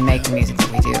other to make the music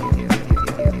that we do.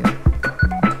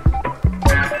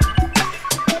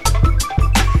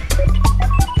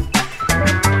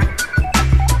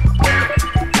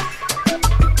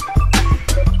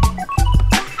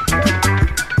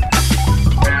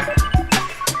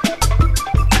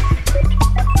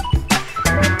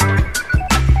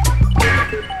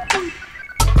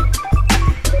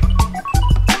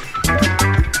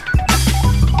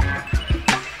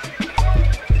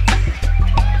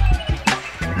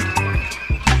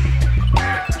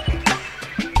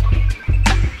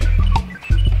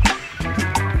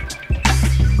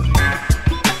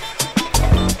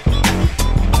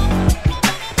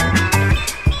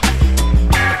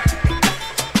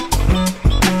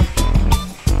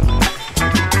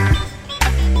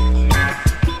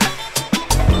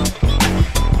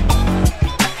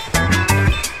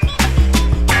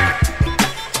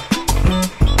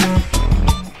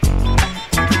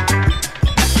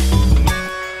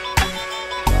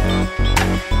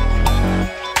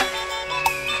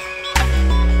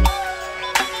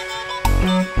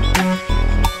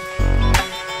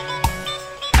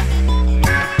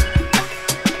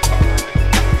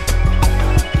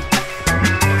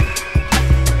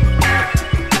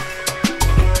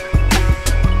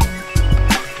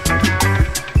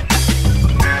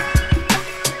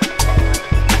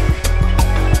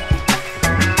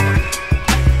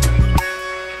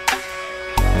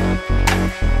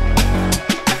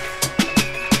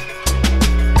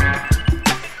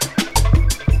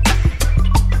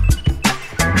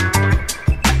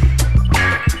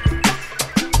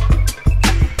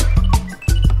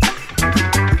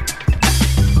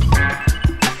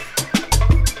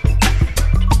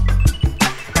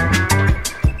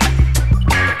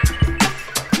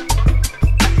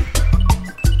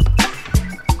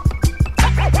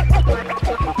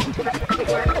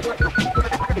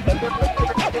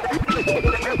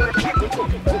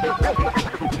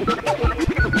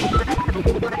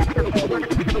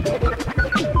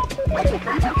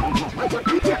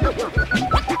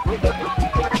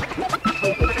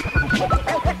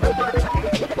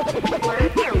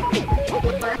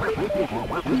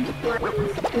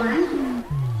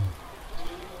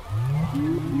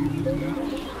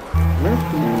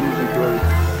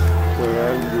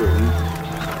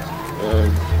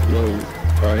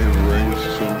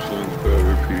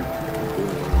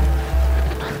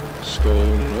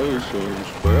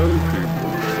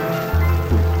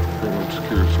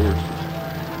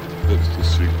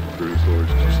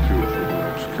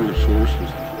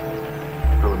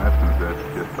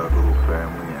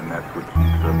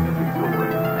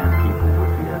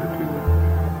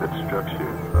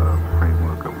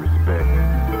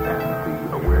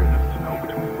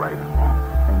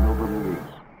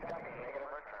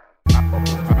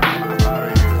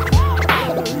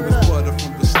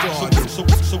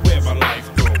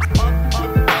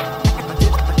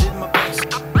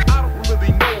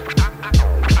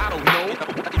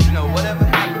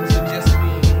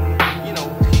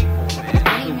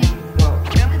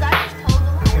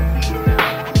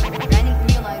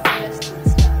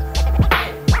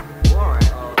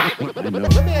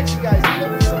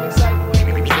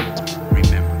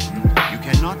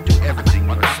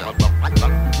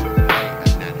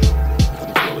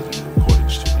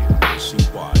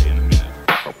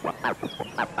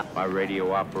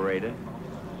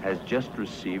 Just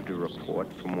received a report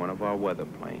from one of our weather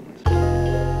planes.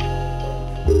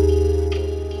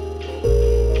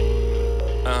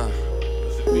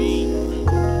 Where's the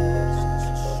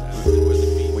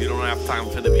beat? We don't have time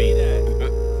for the beat.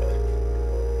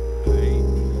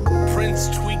 Prince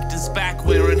tweaked his back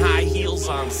wearing high heels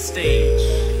on stage.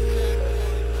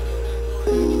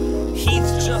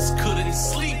 Heath just couldn't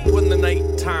sleep when the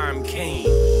nighttime came.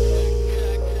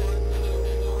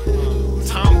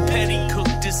 Tom Petty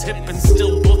cooked his hip and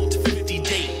still booked 50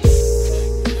 dates.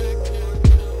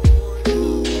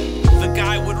 The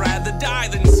guy would rather die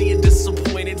than see a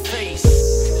disappointed face.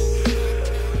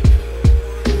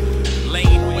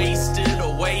 Lane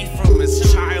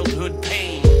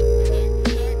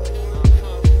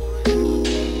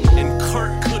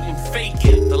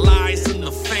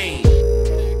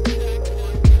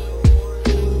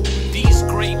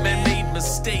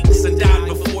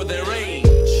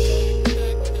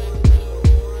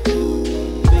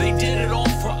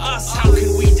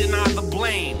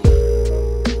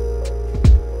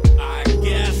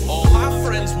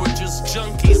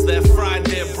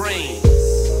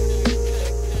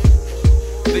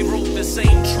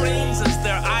same trains as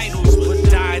their idols, but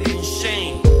died in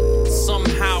shame.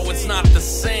 Somehow it's not the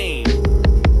same.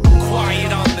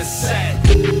 Quiet on the set.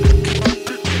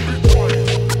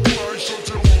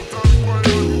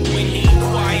 We need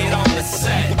quiet on the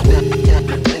set.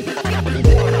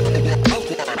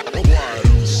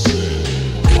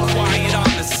 Quiet on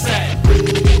the set.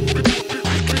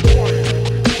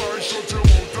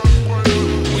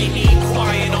 We need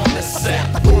quiet on the set.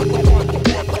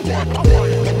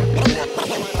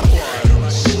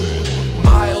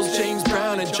 Miles, James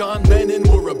Brown, and John Lennon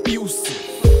were abusive.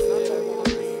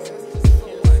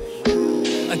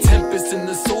 A tempest in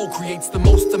the soul creates the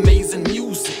most amazing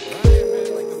music.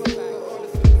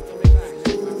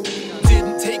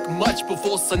 Didn't take much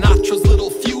before Sinatra's little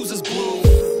fuses blew.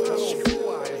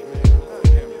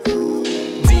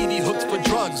 Dee Dee hooked for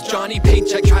drugs, Johnny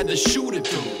Paycheck tried to shoot it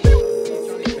through.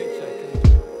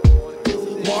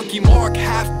 Marky Mark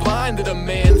half blinded a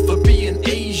man for being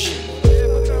Asian.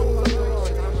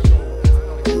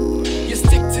 You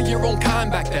stick to your own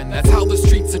kind back then, that's how the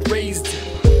streets had raised you.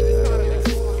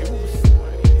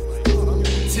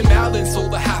 Tim Allen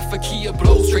sold a half a Kia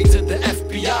blow straight to the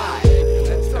FBI.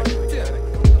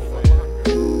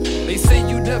 They say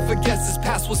you never guess his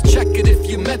past was checkered if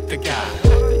you met the guy.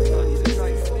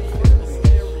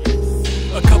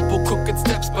 A couple crooked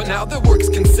steps, but now their work's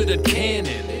considered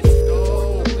canon.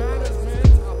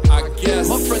 I guess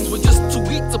my friends were just too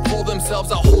weak to pull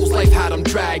themselves out holes life had them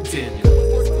dragged in.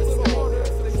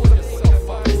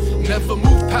 Never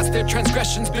moved past their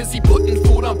transgressions, busy putting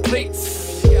food on plates.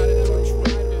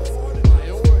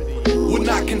 Would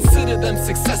not consider them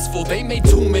successful, they made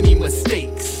too many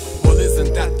mistakes. Well,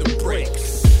 isn't that the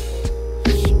breaks?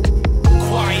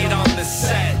 Quiet on the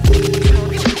set.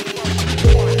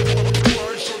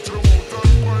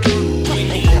 We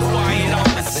need quiet on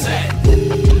the set.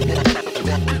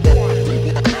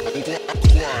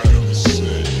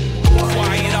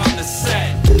 Quiet on the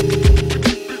set.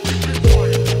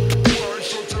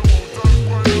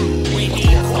 We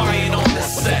need quiet on the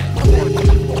set.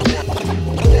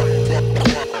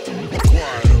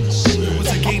 There was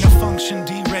a gain of function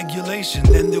deregulation,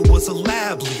 then there was a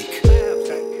lab leak.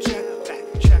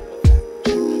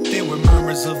 There were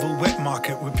murmurs of a wet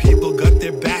market where people got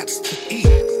their bats to eat.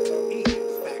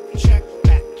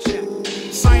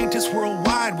 Scientists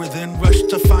worldwide were then rushed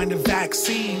to find a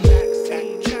vaccine.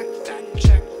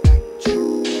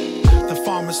 The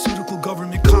pharmaceutical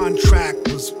government contract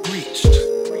was breached.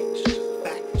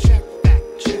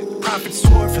 Profit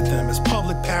soared for them as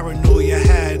public paranoia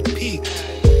had peaked.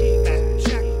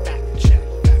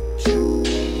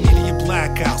 Media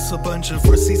blackouts, a bunch of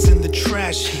receipts in the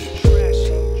trash heap.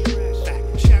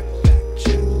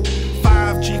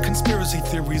 5G conspiracy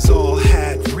theories all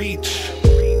had reach.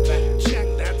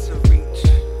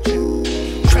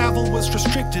 Travel was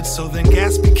restricted, so then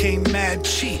gas became mad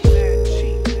cheap.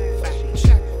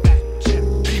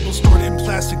 People stored in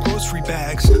plastic grocery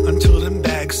bags until them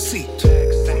bags seeped.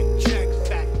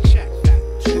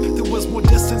 There was more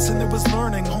distance and there was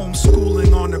learning,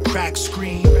 homeschooling on a cracked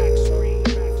screen.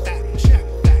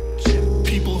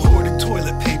 People hoarded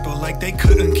toilet paper like they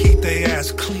couldn't keep their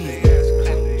ass clean.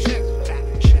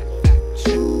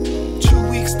 2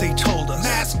 weeks they told us,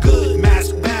 mask good,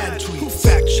 mask bad. Who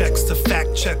fact checks the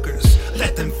fact checkers?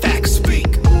 Let them facts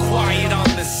speak. Quiet on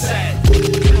the set.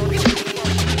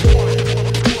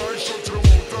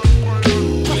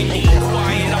 We need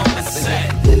quiet on the set.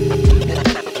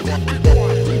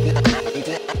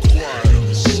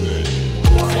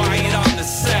 Quiet on the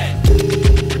set.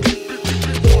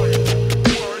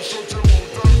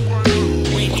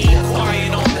 We need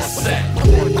quiet on the set.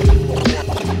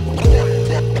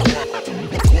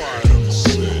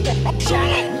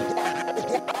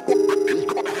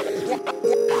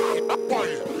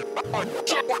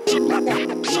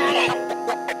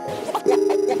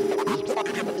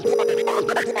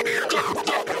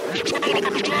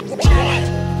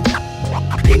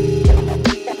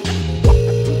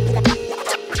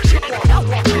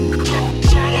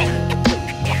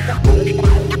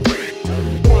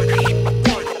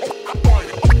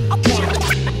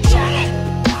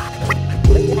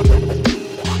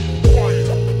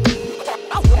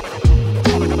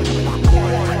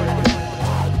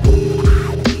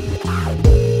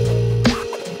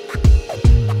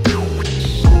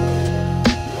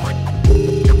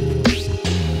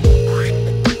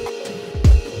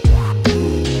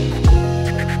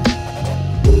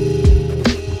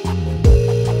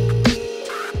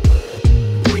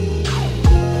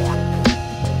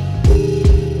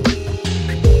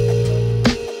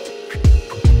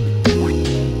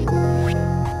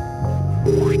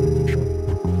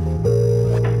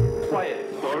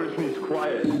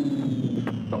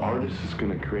 artist is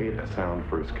going to create a sound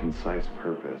for its concise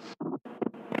purpose.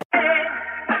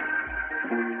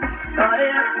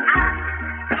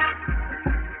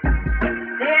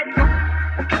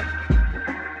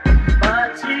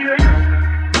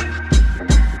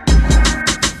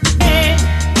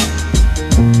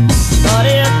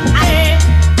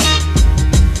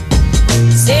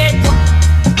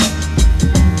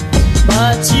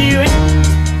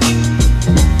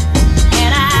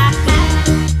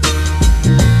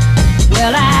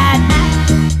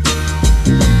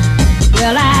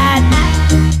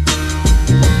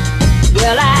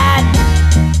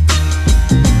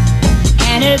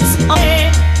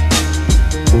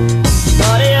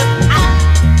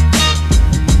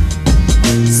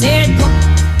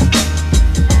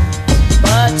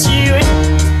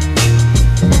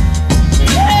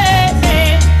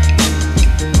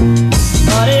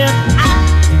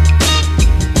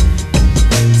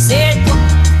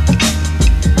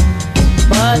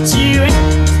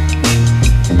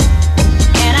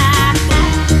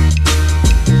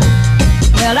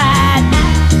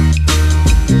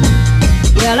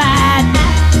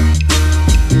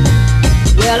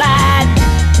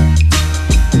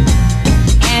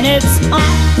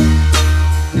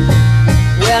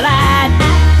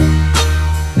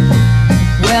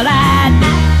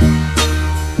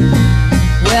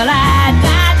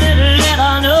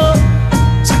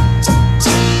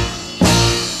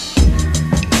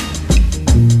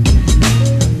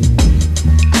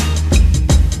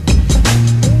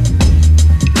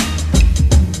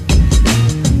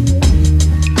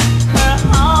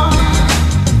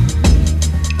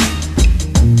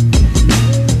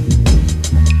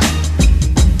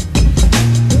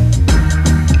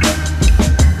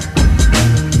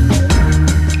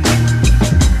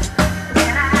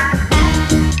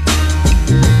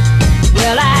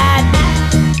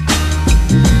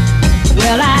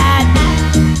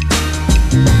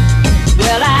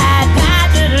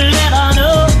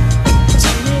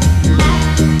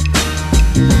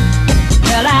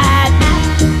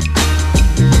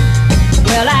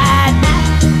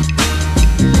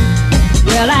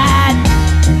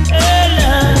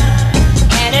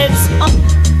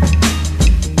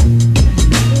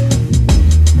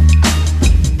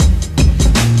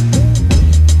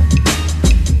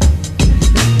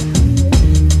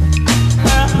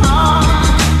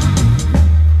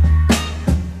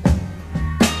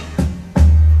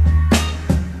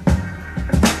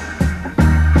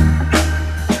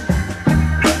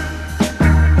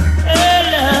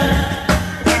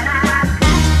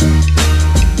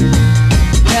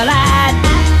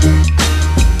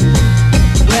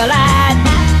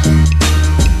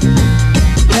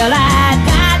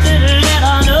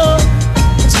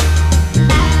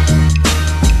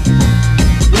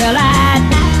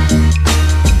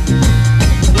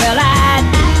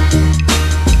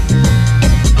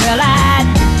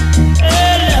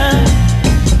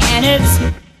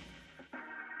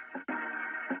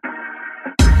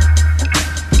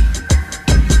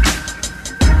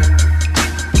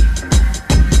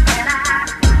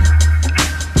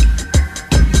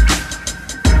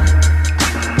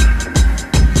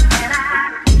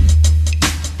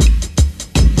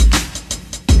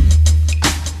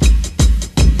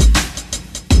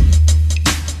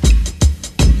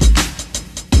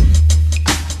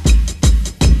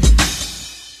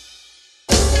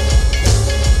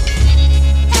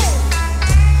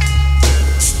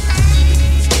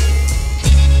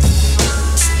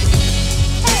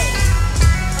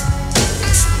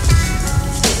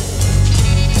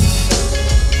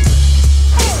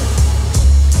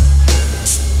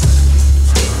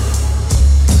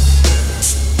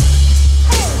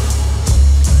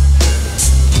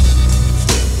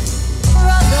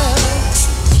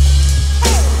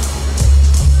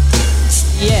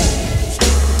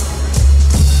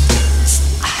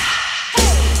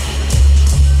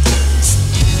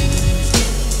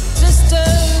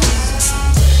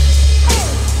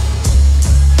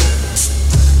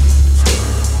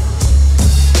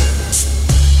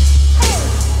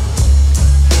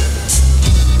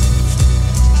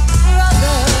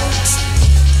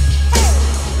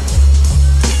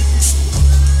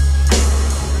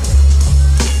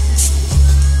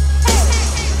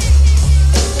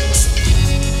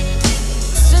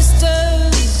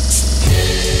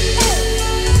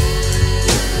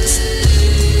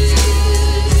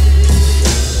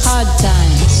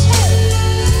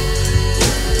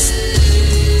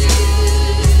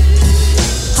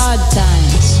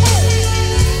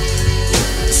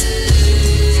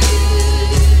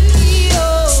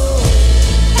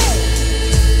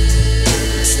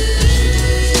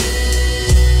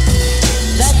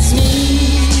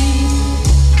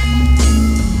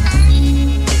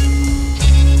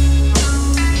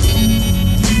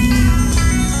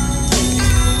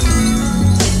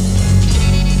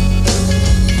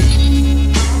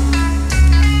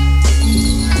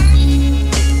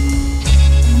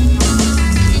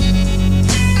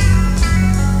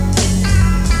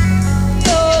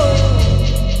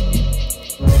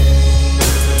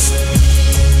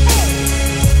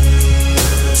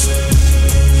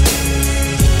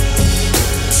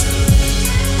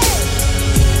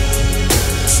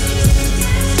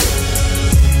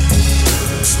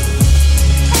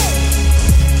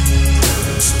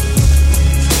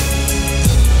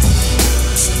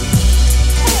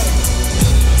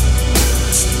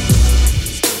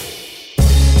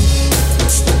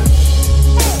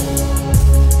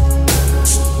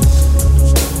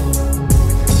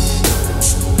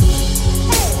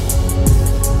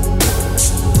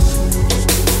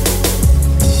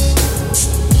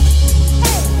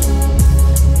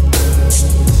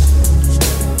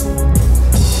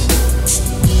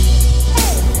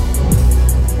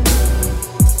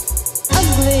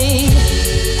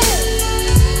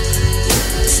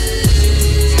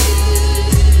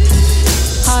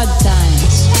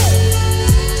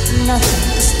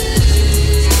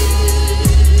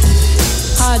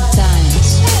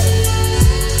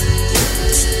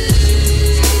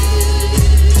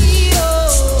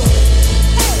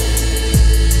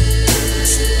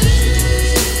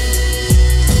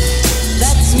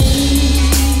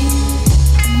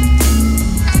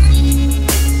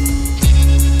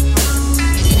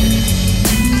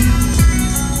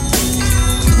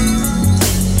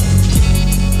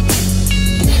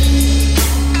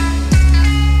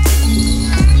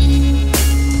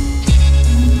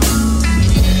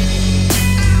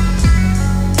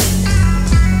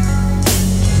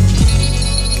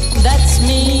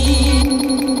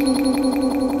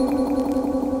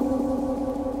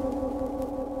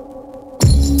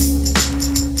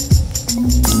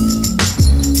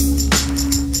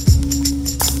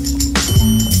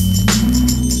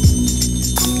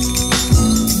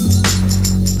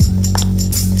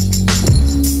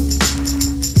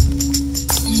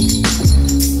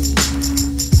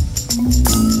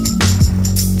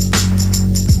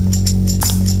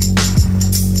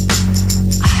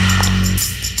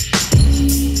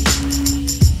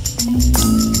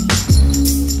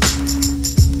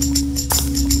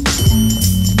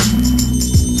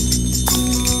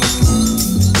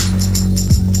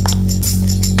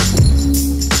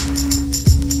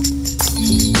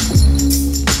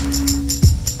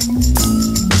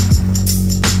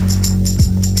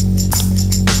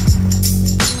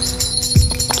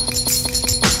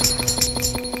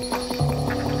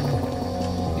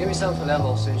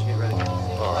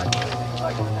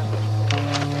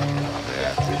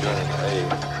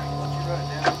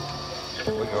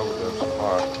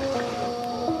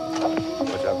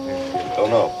 Don't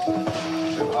know.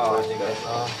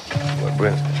 What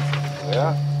brings it?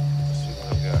 Yeah?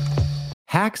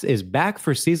 Hacks is back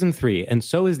for season 3, and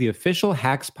so is the official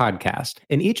Hacks podcast.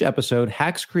 In each episode,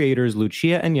 Hacks creators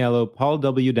Lucia Agnello, Paul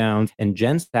W. Downs, and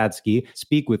Jen Statsky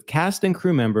speak with cast and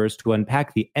crew members to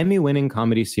unpack the Emmy-winning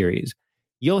comedy series.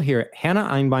 You'll hear Hannah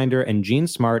Einbinder and Gene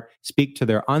Smart speak to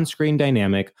their on-screen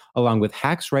dynamic, along with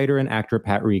Hacks writer and actor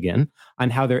Pat Regan, on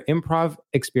how their improv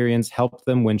experience helped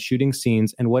them when shooting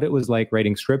scenes and what it was like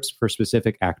writing scripts for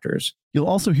specific actors. You'll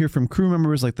also hear from crew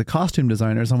members like the costume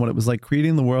designers on what it was like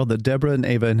creating the world that Deborah and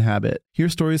Ava inhabit. Hear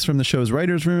stories from the show's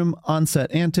writer's room,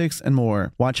 on-set antics, and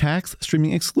more. Watch Hacks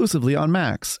streaming exclusively on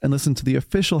Max, and listen to the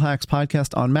official Hacks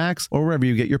podcast on Max or wherever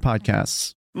you get your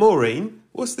podcasts. Maureen,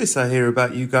 what's this I hear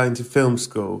about you going to film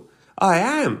school? I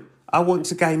am. I want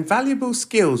to gain valuable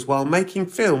skills while making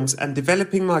films and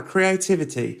developing my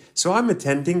creativity, so I'm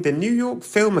attending the New York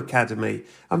Film Academy.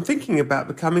 I'm thinking about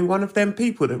becoming one of them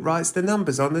people that writes the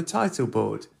numbers on the title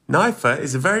board. NYFA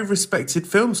is a very respected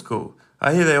film school.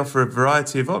 I hear they offer a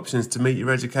variety of options to meet your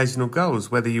educational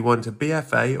goals, whether you want a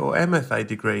BFA or MFA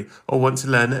degree or want to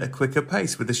learn at a quicker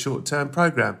pace with a short-term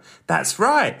program. That's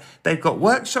right! They've got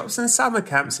workshops and summer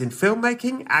camps in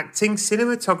filmmaking, acting,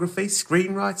 cinematography,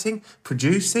 screenwriting,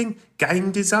 producing, game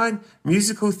design,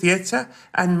 musical theatre,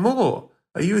 and more.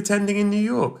 Are you attending in New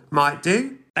York? Might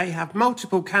do. They have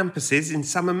multiple campuses in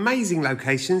some amazing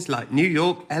locations like New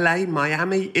York, LA,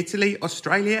 Miami, Italy,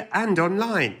 Australia, and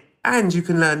online. And you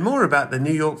can learn more about the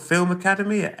New York Film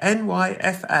Academy at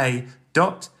nyfa.edu.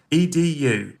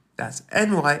 That's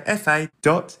nyfa.edu.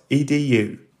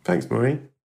 Thanks, Maureen.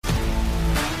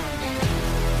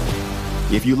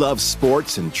 If you love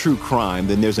sports and true crime,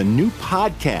 then there's a new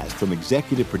podcast from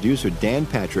executive producer Dan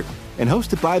Patrick and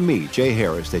hosted by me, Jay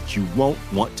Harris, that you won't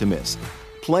want to miss.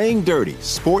 Playing Dirty: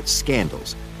 Sports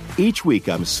Scandals. Each week,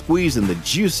 I'm squeezing the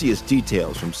juiciest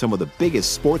details from some of the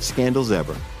biggest sports scandals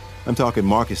ever. I'm talking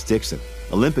Marcus Dixon,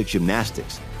 Olympic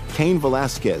gymnastics, Cain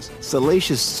Velasquez,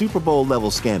 salacious Super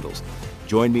Bowl-level scandals.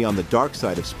 Join me on the dark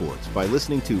side of sports by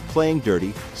listening to Playing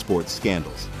Dirty: Sports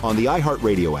Scandals on the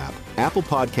iHeartRadio app, Apple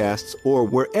Podcasts, or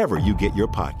wherever you get your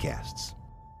podcasts.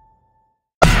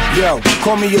 Yo,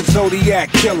 call me a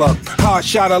Zodiac killer. Hard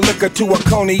shot of liquor to a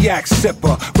cognac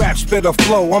sipper. Rap spitter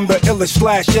flow, I'm the illest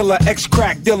 / iller.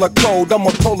 Ex-crack dealer code, I'm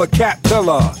a polar cat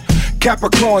pillar.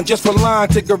 Capricorn, just for lying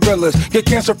to gorillas. Get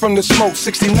cancer from the smoke,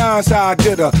 69's how I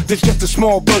did her. This just a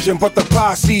small version, but the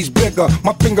posse's bigger.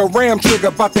 My finger ram trigger,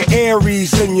 about the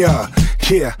Aries in ya.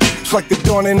 Yeah, it's like the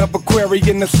dawning of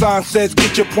Aquarian. The sign says,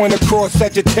 get your point across,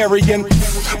 Sagittarian.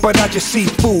 But I just see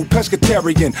food,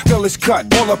 pescatarian. Fill is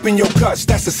cut, all up in your guts,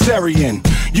 that's a Syrian.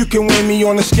 You can weigh me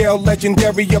on a scale,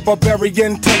 legendary, a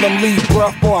barbarian. Tell him leave,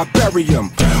 bruh, or I bury him.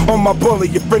 On my bully,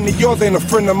 a friend of yours ain't a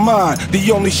friend of mine.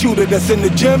 The only shooter that's in the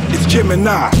gym is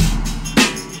Gemini.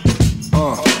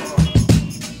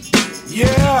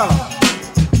 Yeah,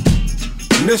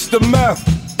 Mr. Meth,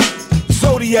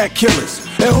 Zodiac Killers.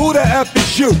 And who the F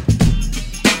is you?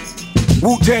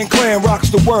 Wu-Tang Clan rocks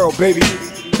the world, baby.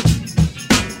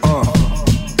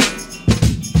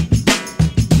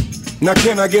 Now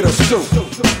can I get a suit?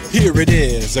 Here it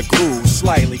is, a groove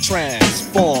slightly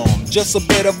transformed. Just a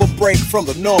bit of a break from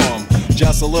the norm.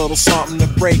 Just a little something to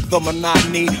break the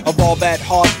monotony of all that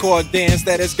hardcore dance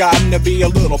that has gotten to be a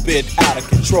little bit out of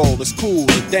control. It's cool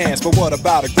to dance, but what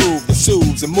about a groove that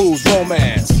soothes and moves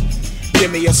romance?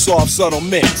 Give me a soft, subtle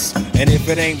mix, and if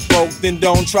it ain't broke, then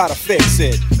don't try to fix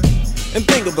it. And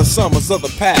think of the summers of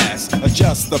the past.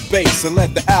 Adjust the bass and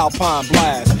let the Alpine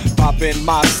blast. Pop in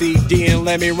my CD and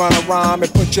let me run a rhyme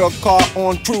and put your car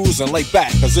on cruise and lay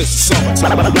back, cause it's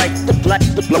summertime. Like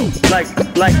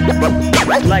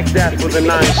that with a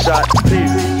 9-shot,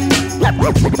 please.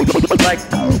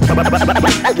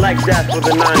 Like that with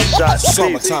a 9-shot,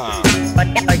 summertime.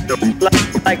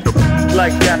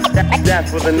 Like that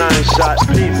with a 9-shot,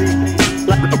 please.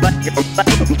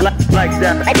 Like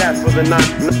that with a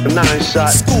 9-shot.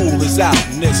 School is out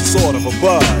and it's sort of a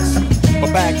buzz,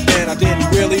 but back then I didn't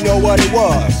really know what it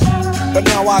was. But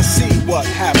now I see what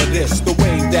happened is the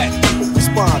way that people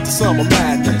respond to summer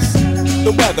madness.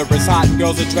 The weather is hot and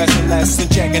girls are dressing less and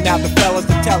checking out the fellas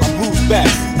to tell them who's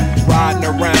best. Riding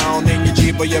around in your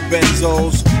Jeep or your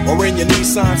Benzos, or in your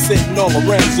Nissan sitting on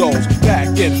Lorenzo's. Back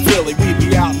in Philly, we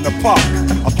be out in the park.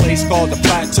 A place called the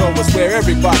Plateau is where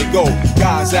everybody go.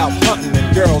 Guys out hunting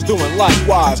and girls doing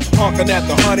likewise. Honking at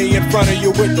the honey in front of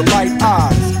you with the light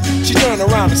eyes. She turn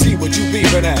around and see what you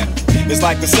beeping at. It's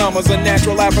like the summer's a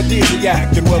natural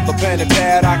aphrodisiac. And with a pen and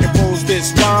pad I compose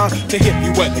this line to hit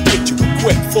you and to get you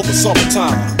equipped for the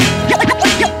summertime.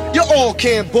 You all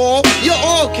can't ball, you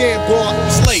all can't ball.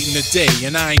 It's late in the day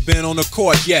and I ain't been on the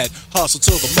court yet. Hustle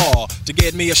to the mall to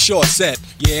get me a short set.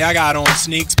 Yeah, I got on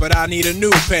sneaks, but I need a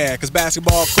new pair. Cause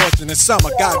basketball courts in the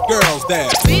summer got girls there.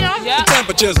 The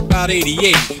temperature's about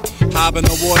 88. Hop in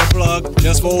the water plug,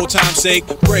 just for old time's sake.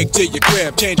 Break to your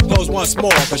crib, change your clothes once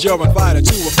more. Cause you're invited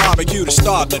to a barbecue to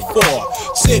start at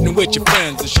 4. Sitting with your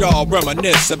friends as y'all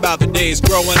reminisce about the days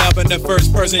growing up and the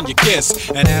first person you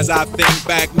kiss. And as I think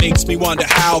back, makes me wonder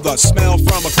how the smell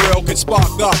from a grill can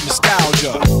spark up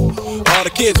nostalgia. All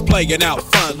the kids playing out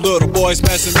front, little boys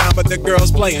messing around, but the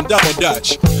girls playing double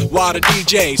dutch. While the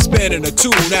DJ spinning a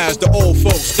tune as the old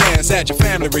folks dance at your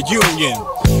family reunion.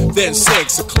 Then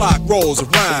 6 o'clock rolls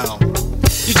around.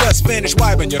 You just finished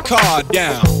wiping your car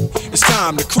down. It's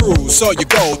time to cruise, so you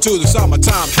go to the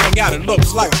summertime hangout. It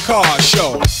looks like a car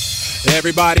show.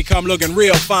 Everybody come looking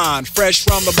real fine, fresh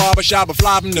from the barbershop or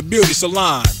fly from the beauty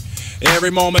salon.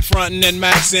 Every moment frontin' and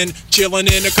maxin',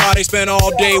 chillin' in the car, they spend all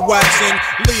day waxin',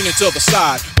 leaning to the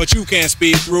side, but you can't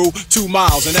speed through 2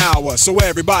 miles an hour, so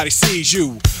everybody sees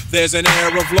you. There's an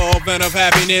air of love and of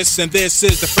happiness, and this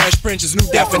is the Fresh Prince's new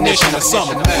definition of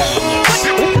summer madness.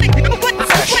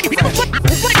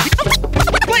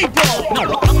 Play ball!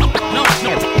 No.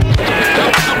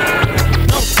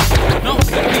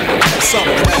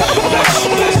 Summer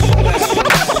madness.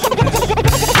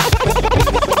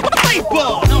 Play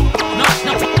ball!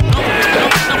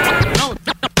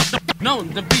 No,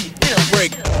 the beat is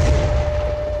break.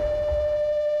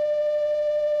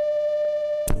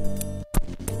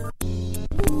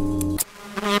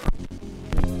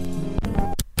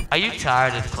 Are you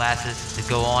tired of classes that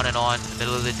go on and on in the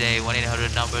middle of the day,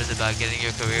 1-800 numbers about getting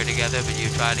your career together, but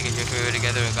you've tried to get your career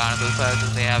together and gone to those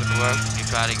classes, they haven't worked, and you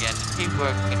tried again, just keep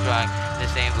working and trying the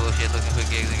same bullshit, looking for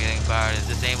gigs and getting fired, it's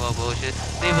the same old bullshit,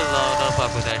 leave it alone, don't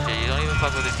fuck with that shit, you don't even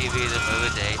fuck with the TV in the middle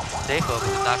of the day, stay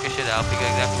focused, knock your shit out, figure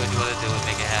out exactly what you want to do and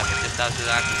make it happen, just stop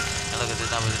distracting and look at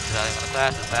the numbers and deciding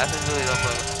on the classes really don't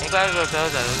fuck with, ain't classes don't tell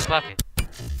us that, it's fucking.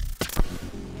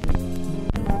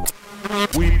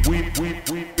 We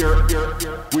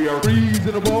are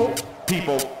reasonable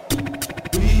people.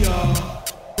 We are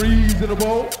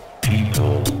reasonable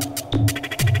people.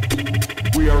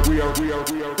 We are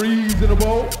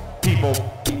reasonable people.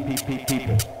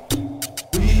 People.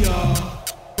 We are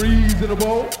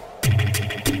reasonable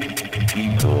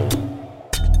people.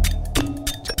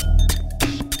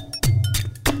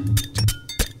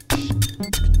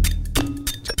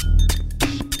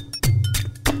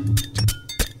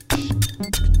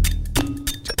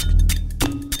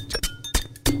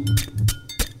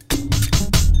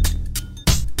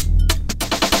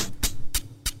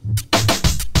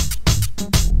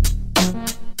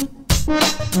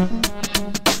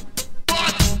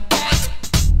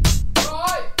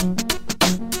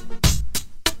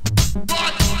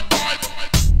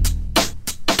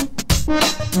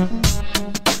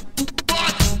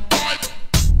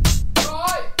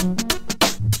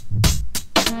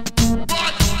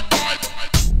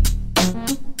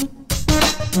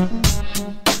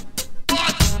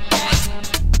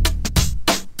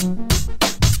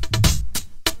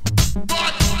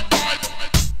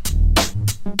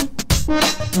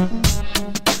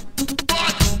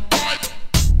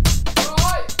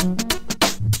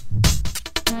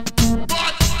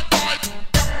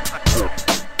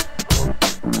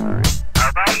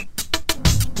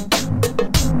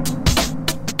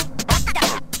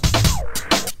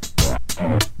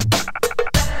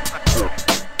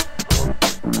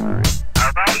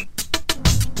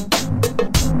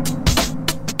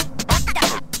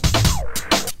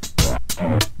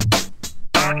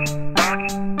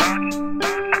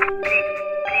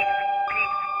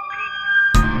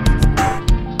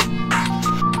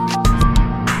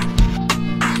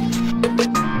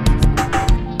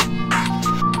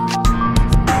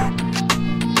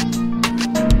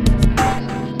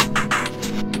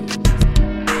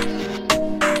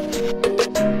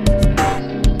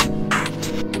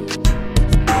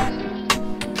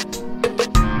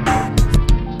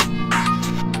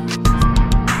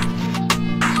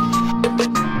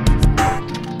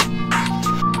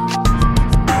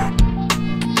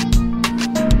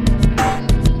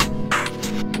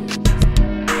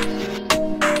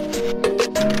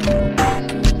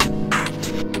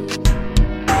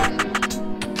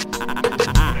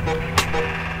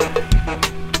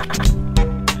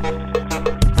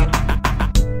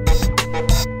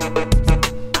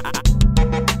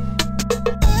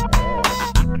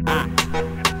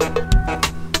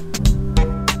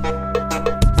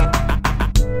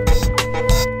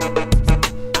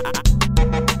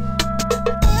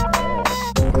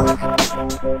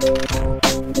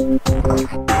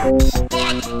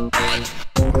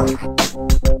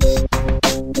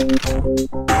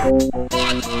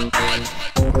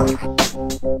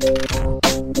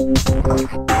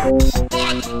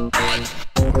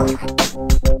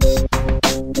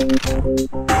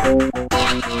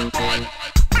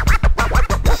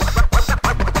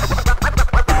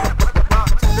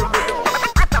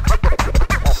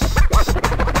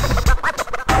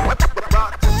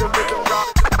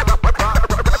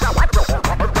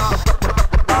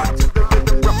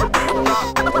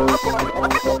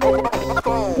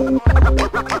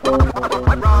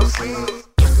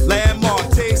 Landmark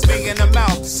taste me in the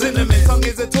mouth. Cinnamon tongue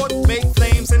is a torch, make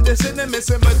flames in the cinnamon.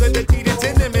 Simmer to the teeter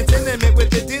tenement with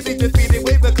the dizzy defeated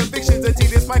wave of convictions. A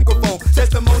tedious microphone,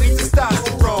 testimony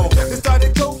testosterone. It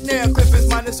started coke now, clippers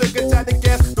minus circuits out of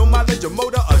gas. No mileage or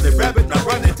motor or the rabbit not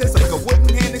running. Tastes like a wooden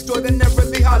hand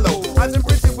extraordinarily hollow. Eyes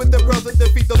imprinted with the pearls that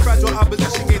defeat those fragile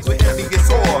opposition gates with envious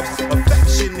orbs.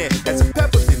 Affectionate as a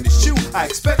pebble in the shoe. I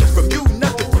expect from you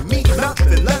nothing from me,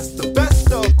 nothing less. The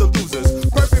best of the losers.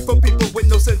 Perfect for people with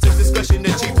no sense of discretion.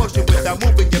 Achieve motion without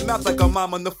moving your mouth like a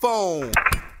mom on the phone.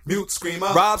 Mute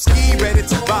screamer. Rob Ski ready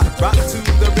to rock, rock to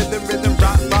the rhythm, rhythm,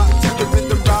 rock, rock to the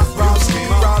rhythm, rock. Rob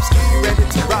screamer. Rob Ski ready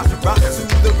to rock, rock to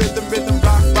the rhythm, rhythm,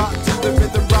 rock, rock to the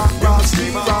rhythm, rock. Rob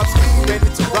screamer. Rob Ski ready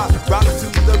to rock, rock to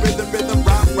the rhythm, rhythm,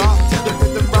 rock, rock to the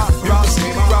rhythm, rock. Rob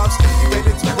screamer. Rob Ski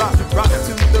ready to rock, rock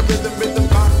to the rhythm, rhythm,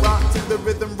 rock, rock to the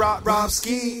rhythm, rock. Rob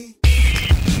Ski.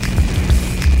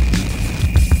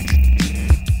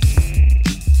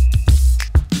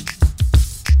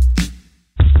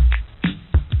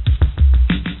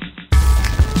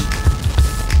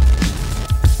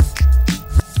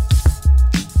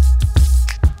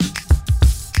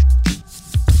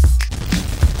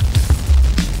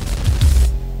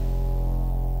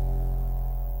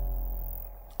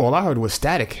 All I heard was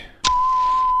static.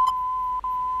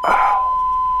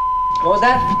 What was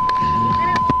that?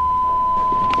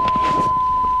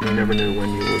 I never knew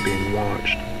when you were being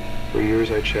watched. For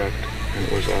years I checked, and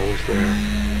it was always there.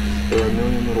 There are a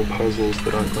million little puzzles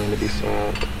that aren't going to be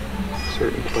solved.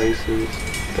 Certain places,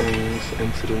 things,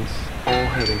 incidents, all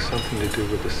having something to do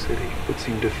with the city, that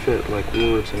seem to fit like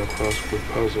words in a crossword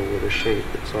puzzle with a shape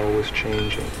that's always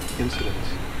changing.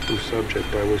 Incidents whose subject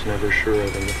I was never sure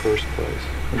of in the first place.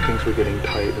 When things were getting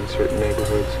tight in certain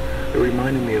neighborhoods, it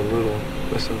reminded me a little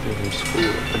of something from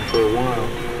school. And for a while,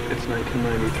 it's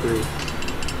 1993.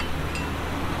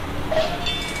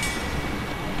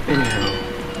 Anyhow,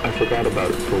 I forgot about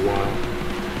it for a while.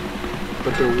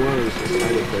 But there was a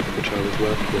side effect which I was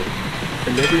left with.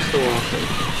 And every so often,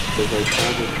 as I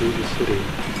travel through the city,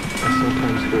 I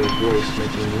sometimes hear a voice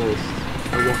making lists.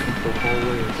 I walk into a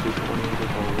hallway and see 20 other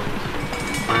hallways.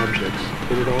 Objects,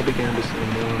 but it all began to seem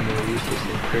more and more useless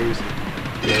and crazy.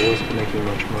 And I wasn't making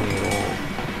much money at all.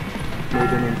 More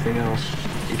than anything else,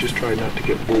 you just tried not to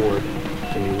get bored,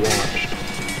 and you watched.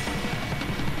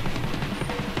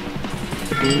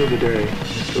 At the end of the day, I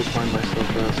still find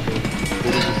myself asking,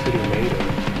 what is the city made of?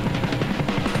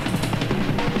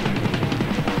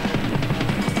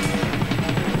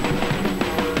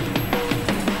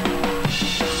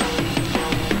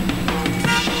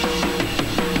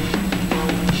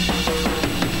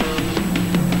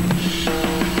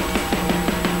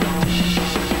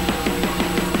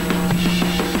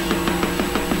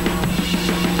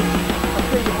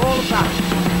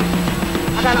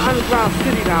 I got an underground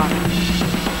city down there.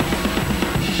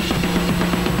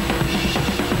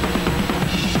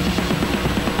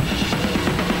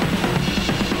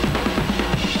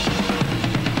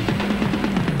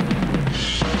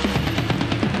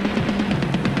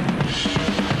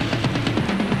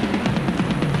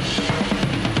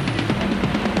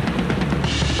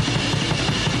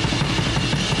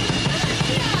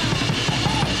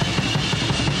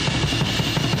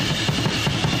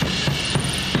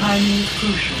 Timing is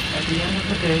crucial. At the end of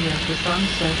the day, as the sun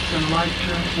sets and light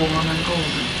turns warm and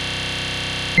golden.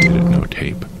 Did no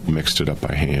tape, mixed it up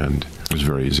by hand. It was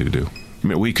very easy to do. I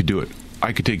mean, we could do it.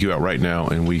 I could take you out right now,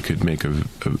 and we could make an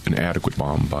adequate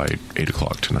bomb by 8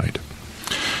 o'clock tonight.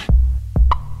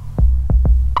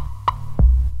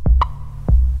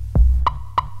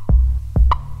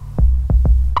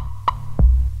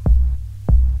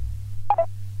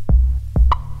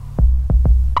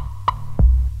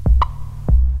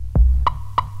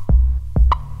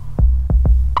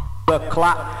 The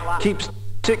clock keeps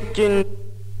ticking.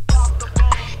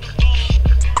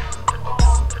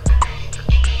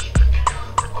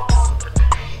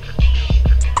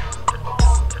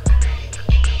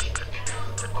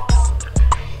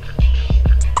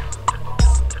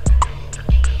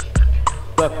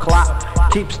 The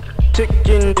clock keeps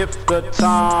ticking. If the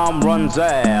time runs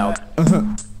out.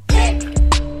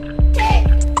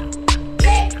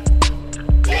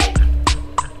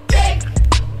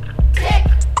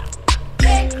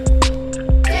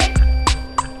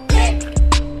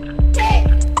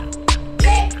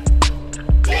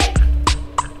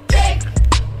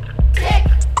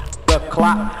 The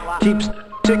clock keeps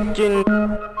ticking.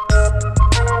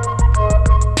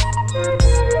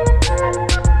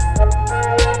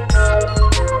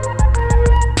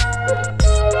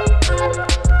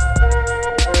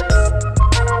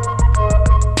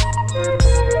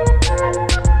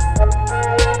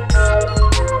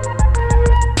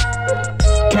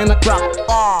 Can I drop a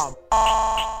bomb?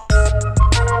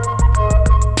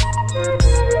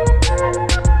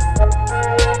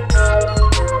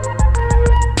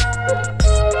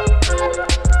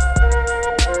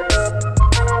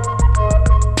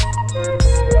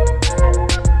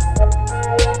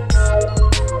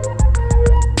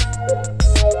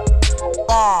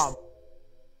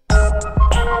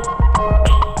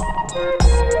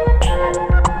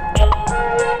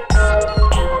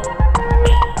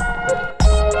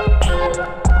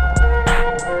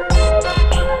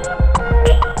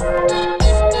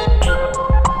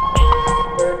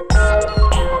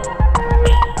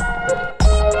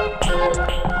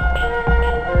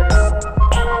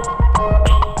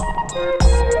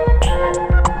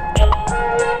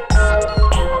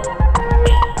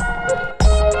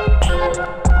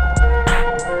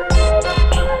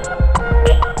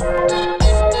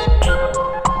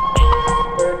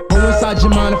 Your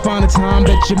mind to find a time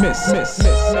that you miss.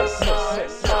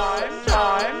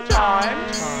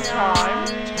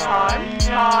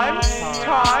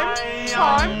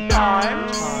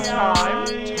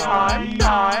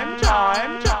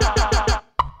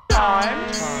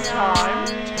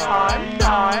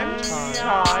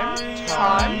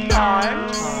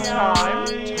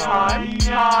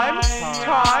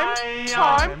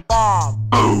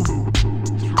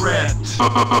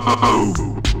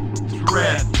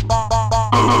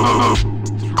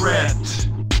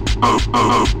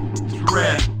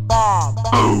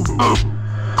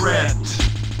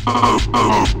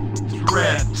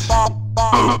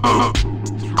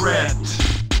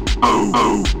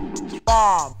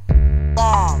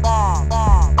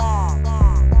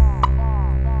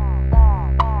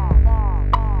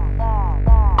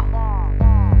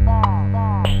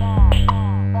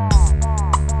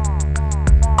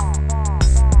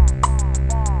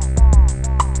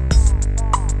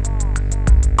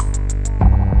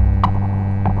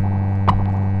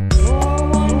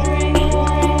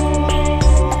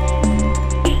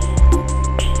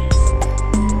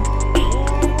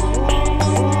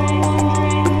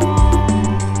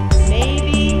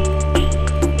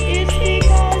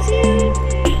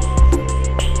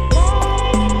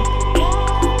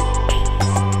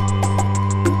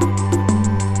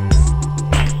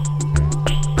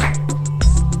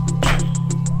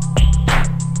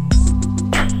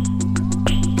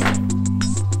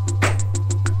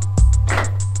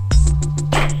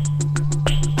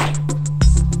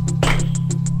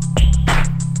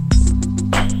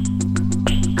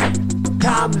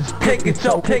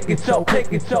 Take it so.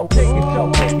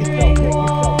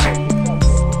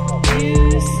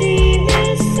 You see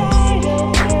this side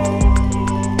of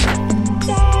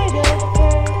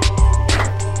her,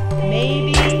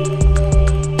 maybe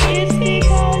it's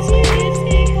because you're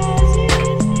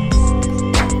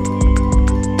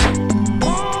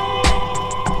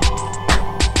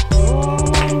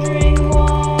wondering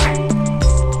why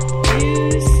you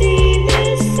see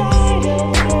this side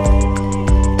of her.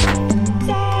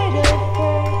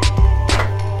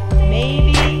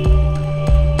 Maybe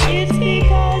it's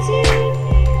because you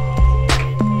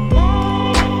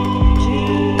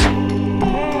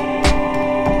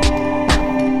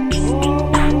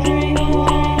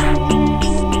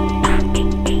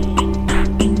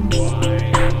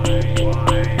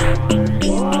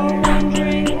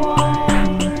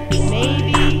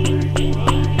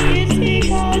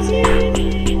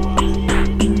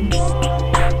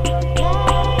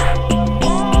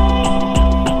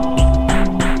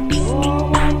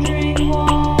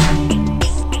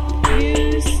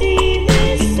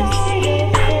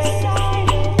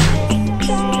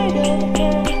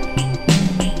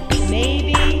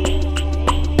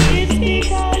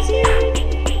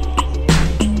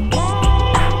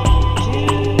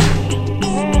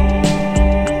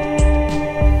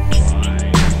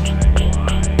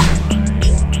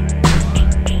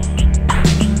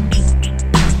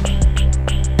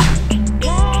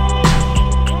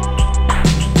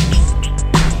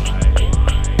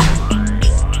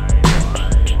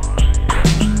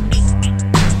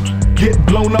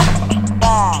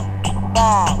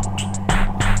bomb.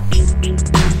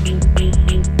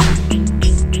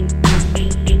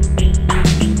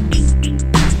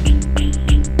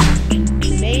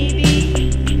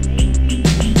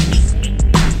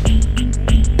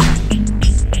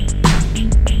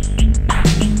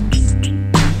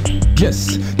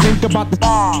 Just think about the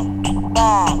bomb.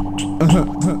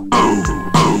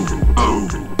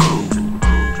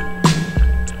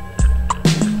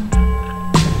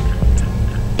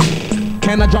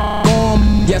 Can I drop a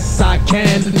bomb? Yes, I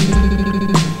can.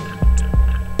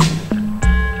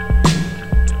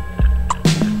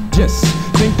 Just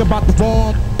think about the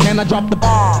bomb. Can I drop the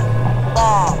bomb?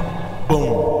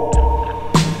 Boom.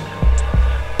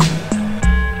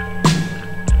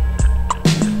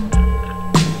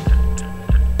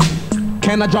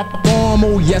 Can I drop a bomb?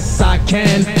 Oh, yes, I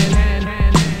can.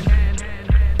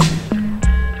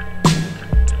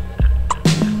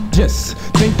 Just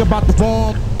think about the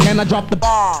bomb. Can I drop the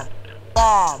bomb?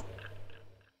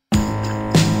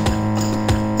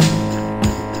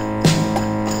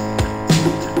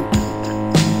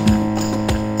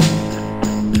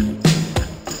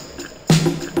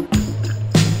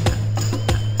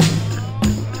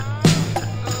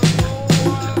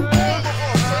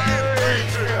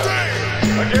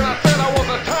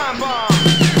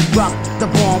 Drop the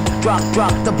bomb,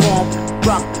 drop the bomb,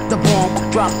 drop the bomb,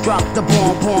 drop the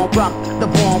bomb, drop the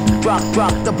bomb,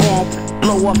 drop the bomb.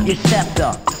 Blow up your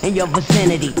scepter in your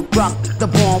vicinity. Drop the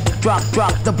bomb, drop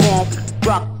the bomb,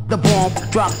 drop the bomb,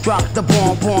 drop the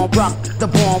bomb, drop the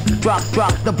bomb,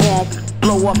 drop the bomb.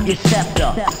 Blow up your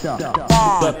scepter.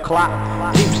 The clock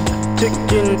keeps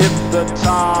ticking if the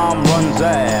time runs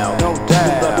out. No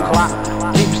doubt. The clock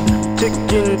keeps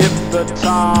ticking if the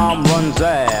time runs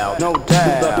out. No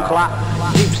doubt. The clock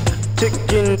keeps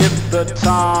ticking if the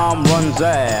time runs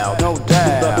out. No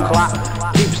doubt. The clock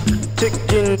keeps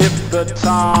ticking if the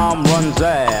time runs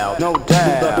out. No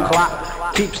doubt. The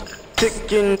clock keeps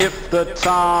ticking if the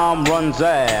time runs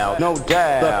out. No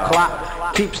doubt. The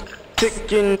clock keeps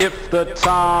ticking if the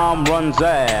time runs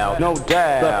out. No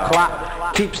doubt. The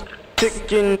clock keeps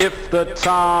ticking if the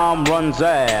time runs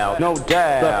out. No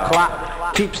doubt. The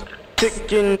clock keeps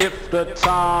ticking if the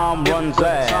time runs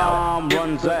out. Time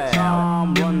runs out.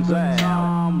 Time runs out.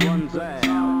 Time runs out.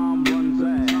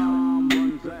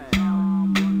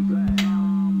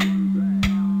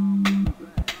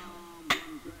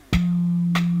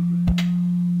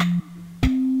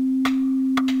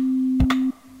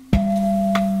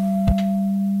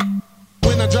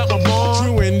 When I drop a bomb,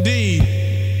 true indeed.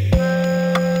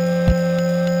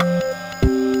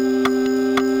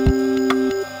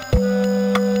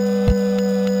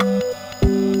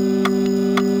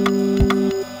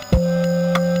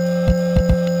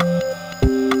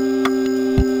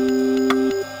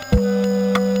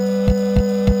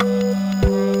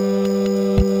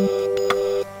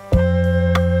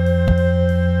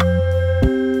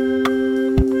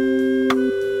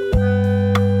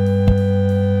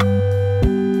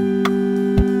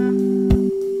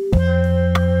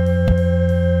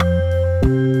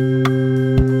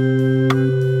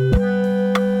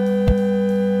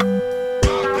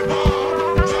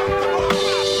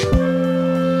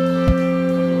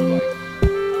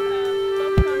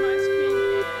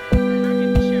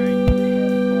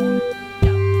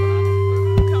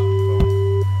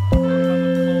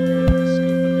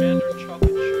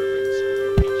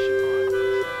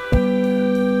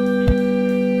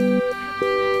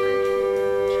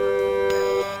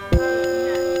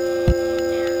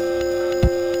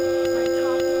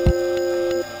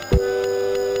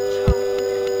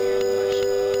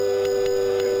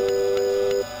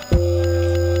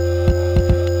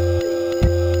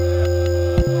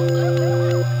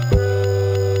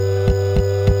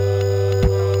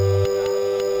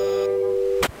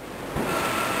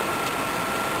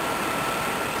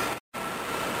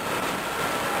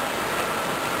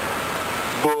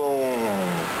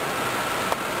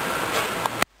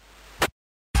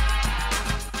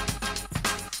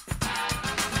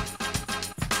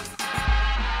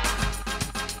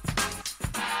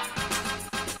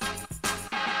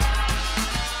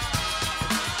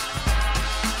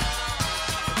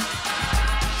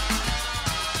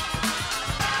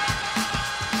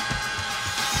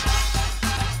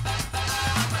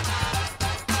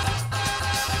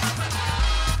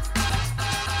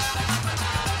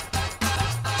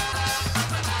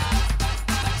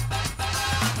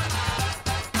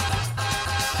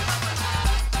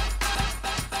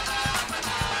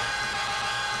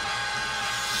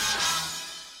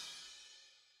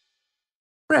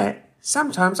 Brett,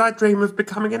 sometimes I dream of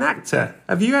becoming an actor.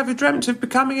 Have you ever dreamt of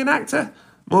becoming an actor?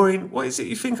 Maureen, what is it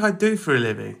you think I do for a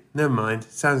living? Never mind,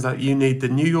 sounds like you need the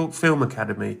New York Film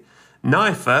Academy.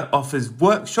 NYFA offers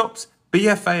workshops,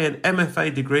 BFA and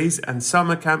MFA degrees and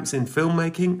summer camps in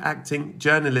filmmaking, acting,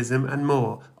 journalism and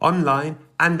more, online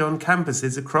and on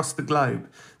campuses across the globe.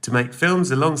 To make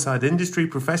films alongside industry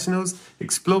professionals,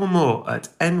 explore more at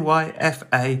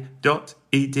nyfa.edu.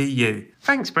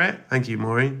 Thanks, Brett. Thank you,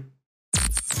 Maureen.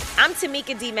 I'm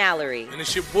Tamika D. Mallory. And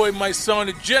it's your boy, my son,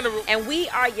 the General. And we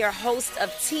are your hosts of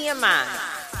TMI.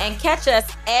 And catch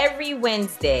us every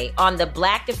Wednesday on the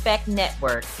Black Effect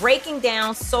Network, breaking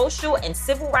down social and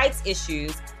civil rights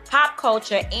issues, pop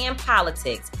culture, and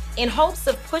politics in hopes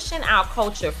of pushing our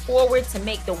culture forward to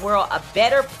make the world a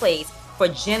better place for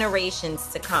generations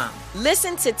to come.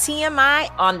 Listen to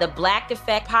TMI on the Black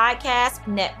Effect Podcast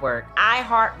Network,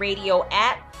 iHeartRadio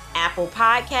app, Apple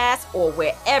Podcasts, or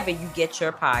wherever you get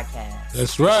your podcasts.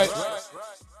 That's right.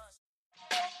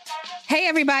 Hey,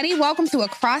 everybody. Welcome to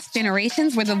Across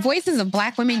Generations, where the voices of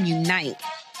Black women unite.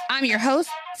 I'm your host,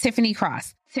 Tiffany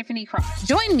Cross.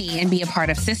 Join me and be a part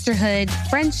of sisterhood,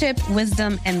 friendship,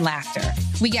 wisdom, and laughter.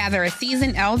 We gather a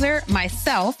seasoned elder,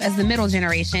 myself as the middle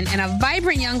generation, and a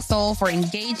vibrant young soul for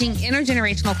engaging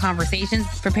intergenerational conversations.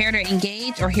 Prepare to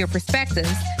engage or hear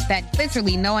perspectives that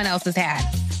literally no one else has had.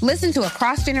 Listen to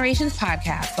Across Generations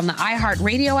podcast on the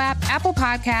iHeartRadio app, Apple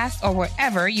Podcasts, or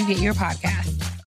wherever you get your podcasts.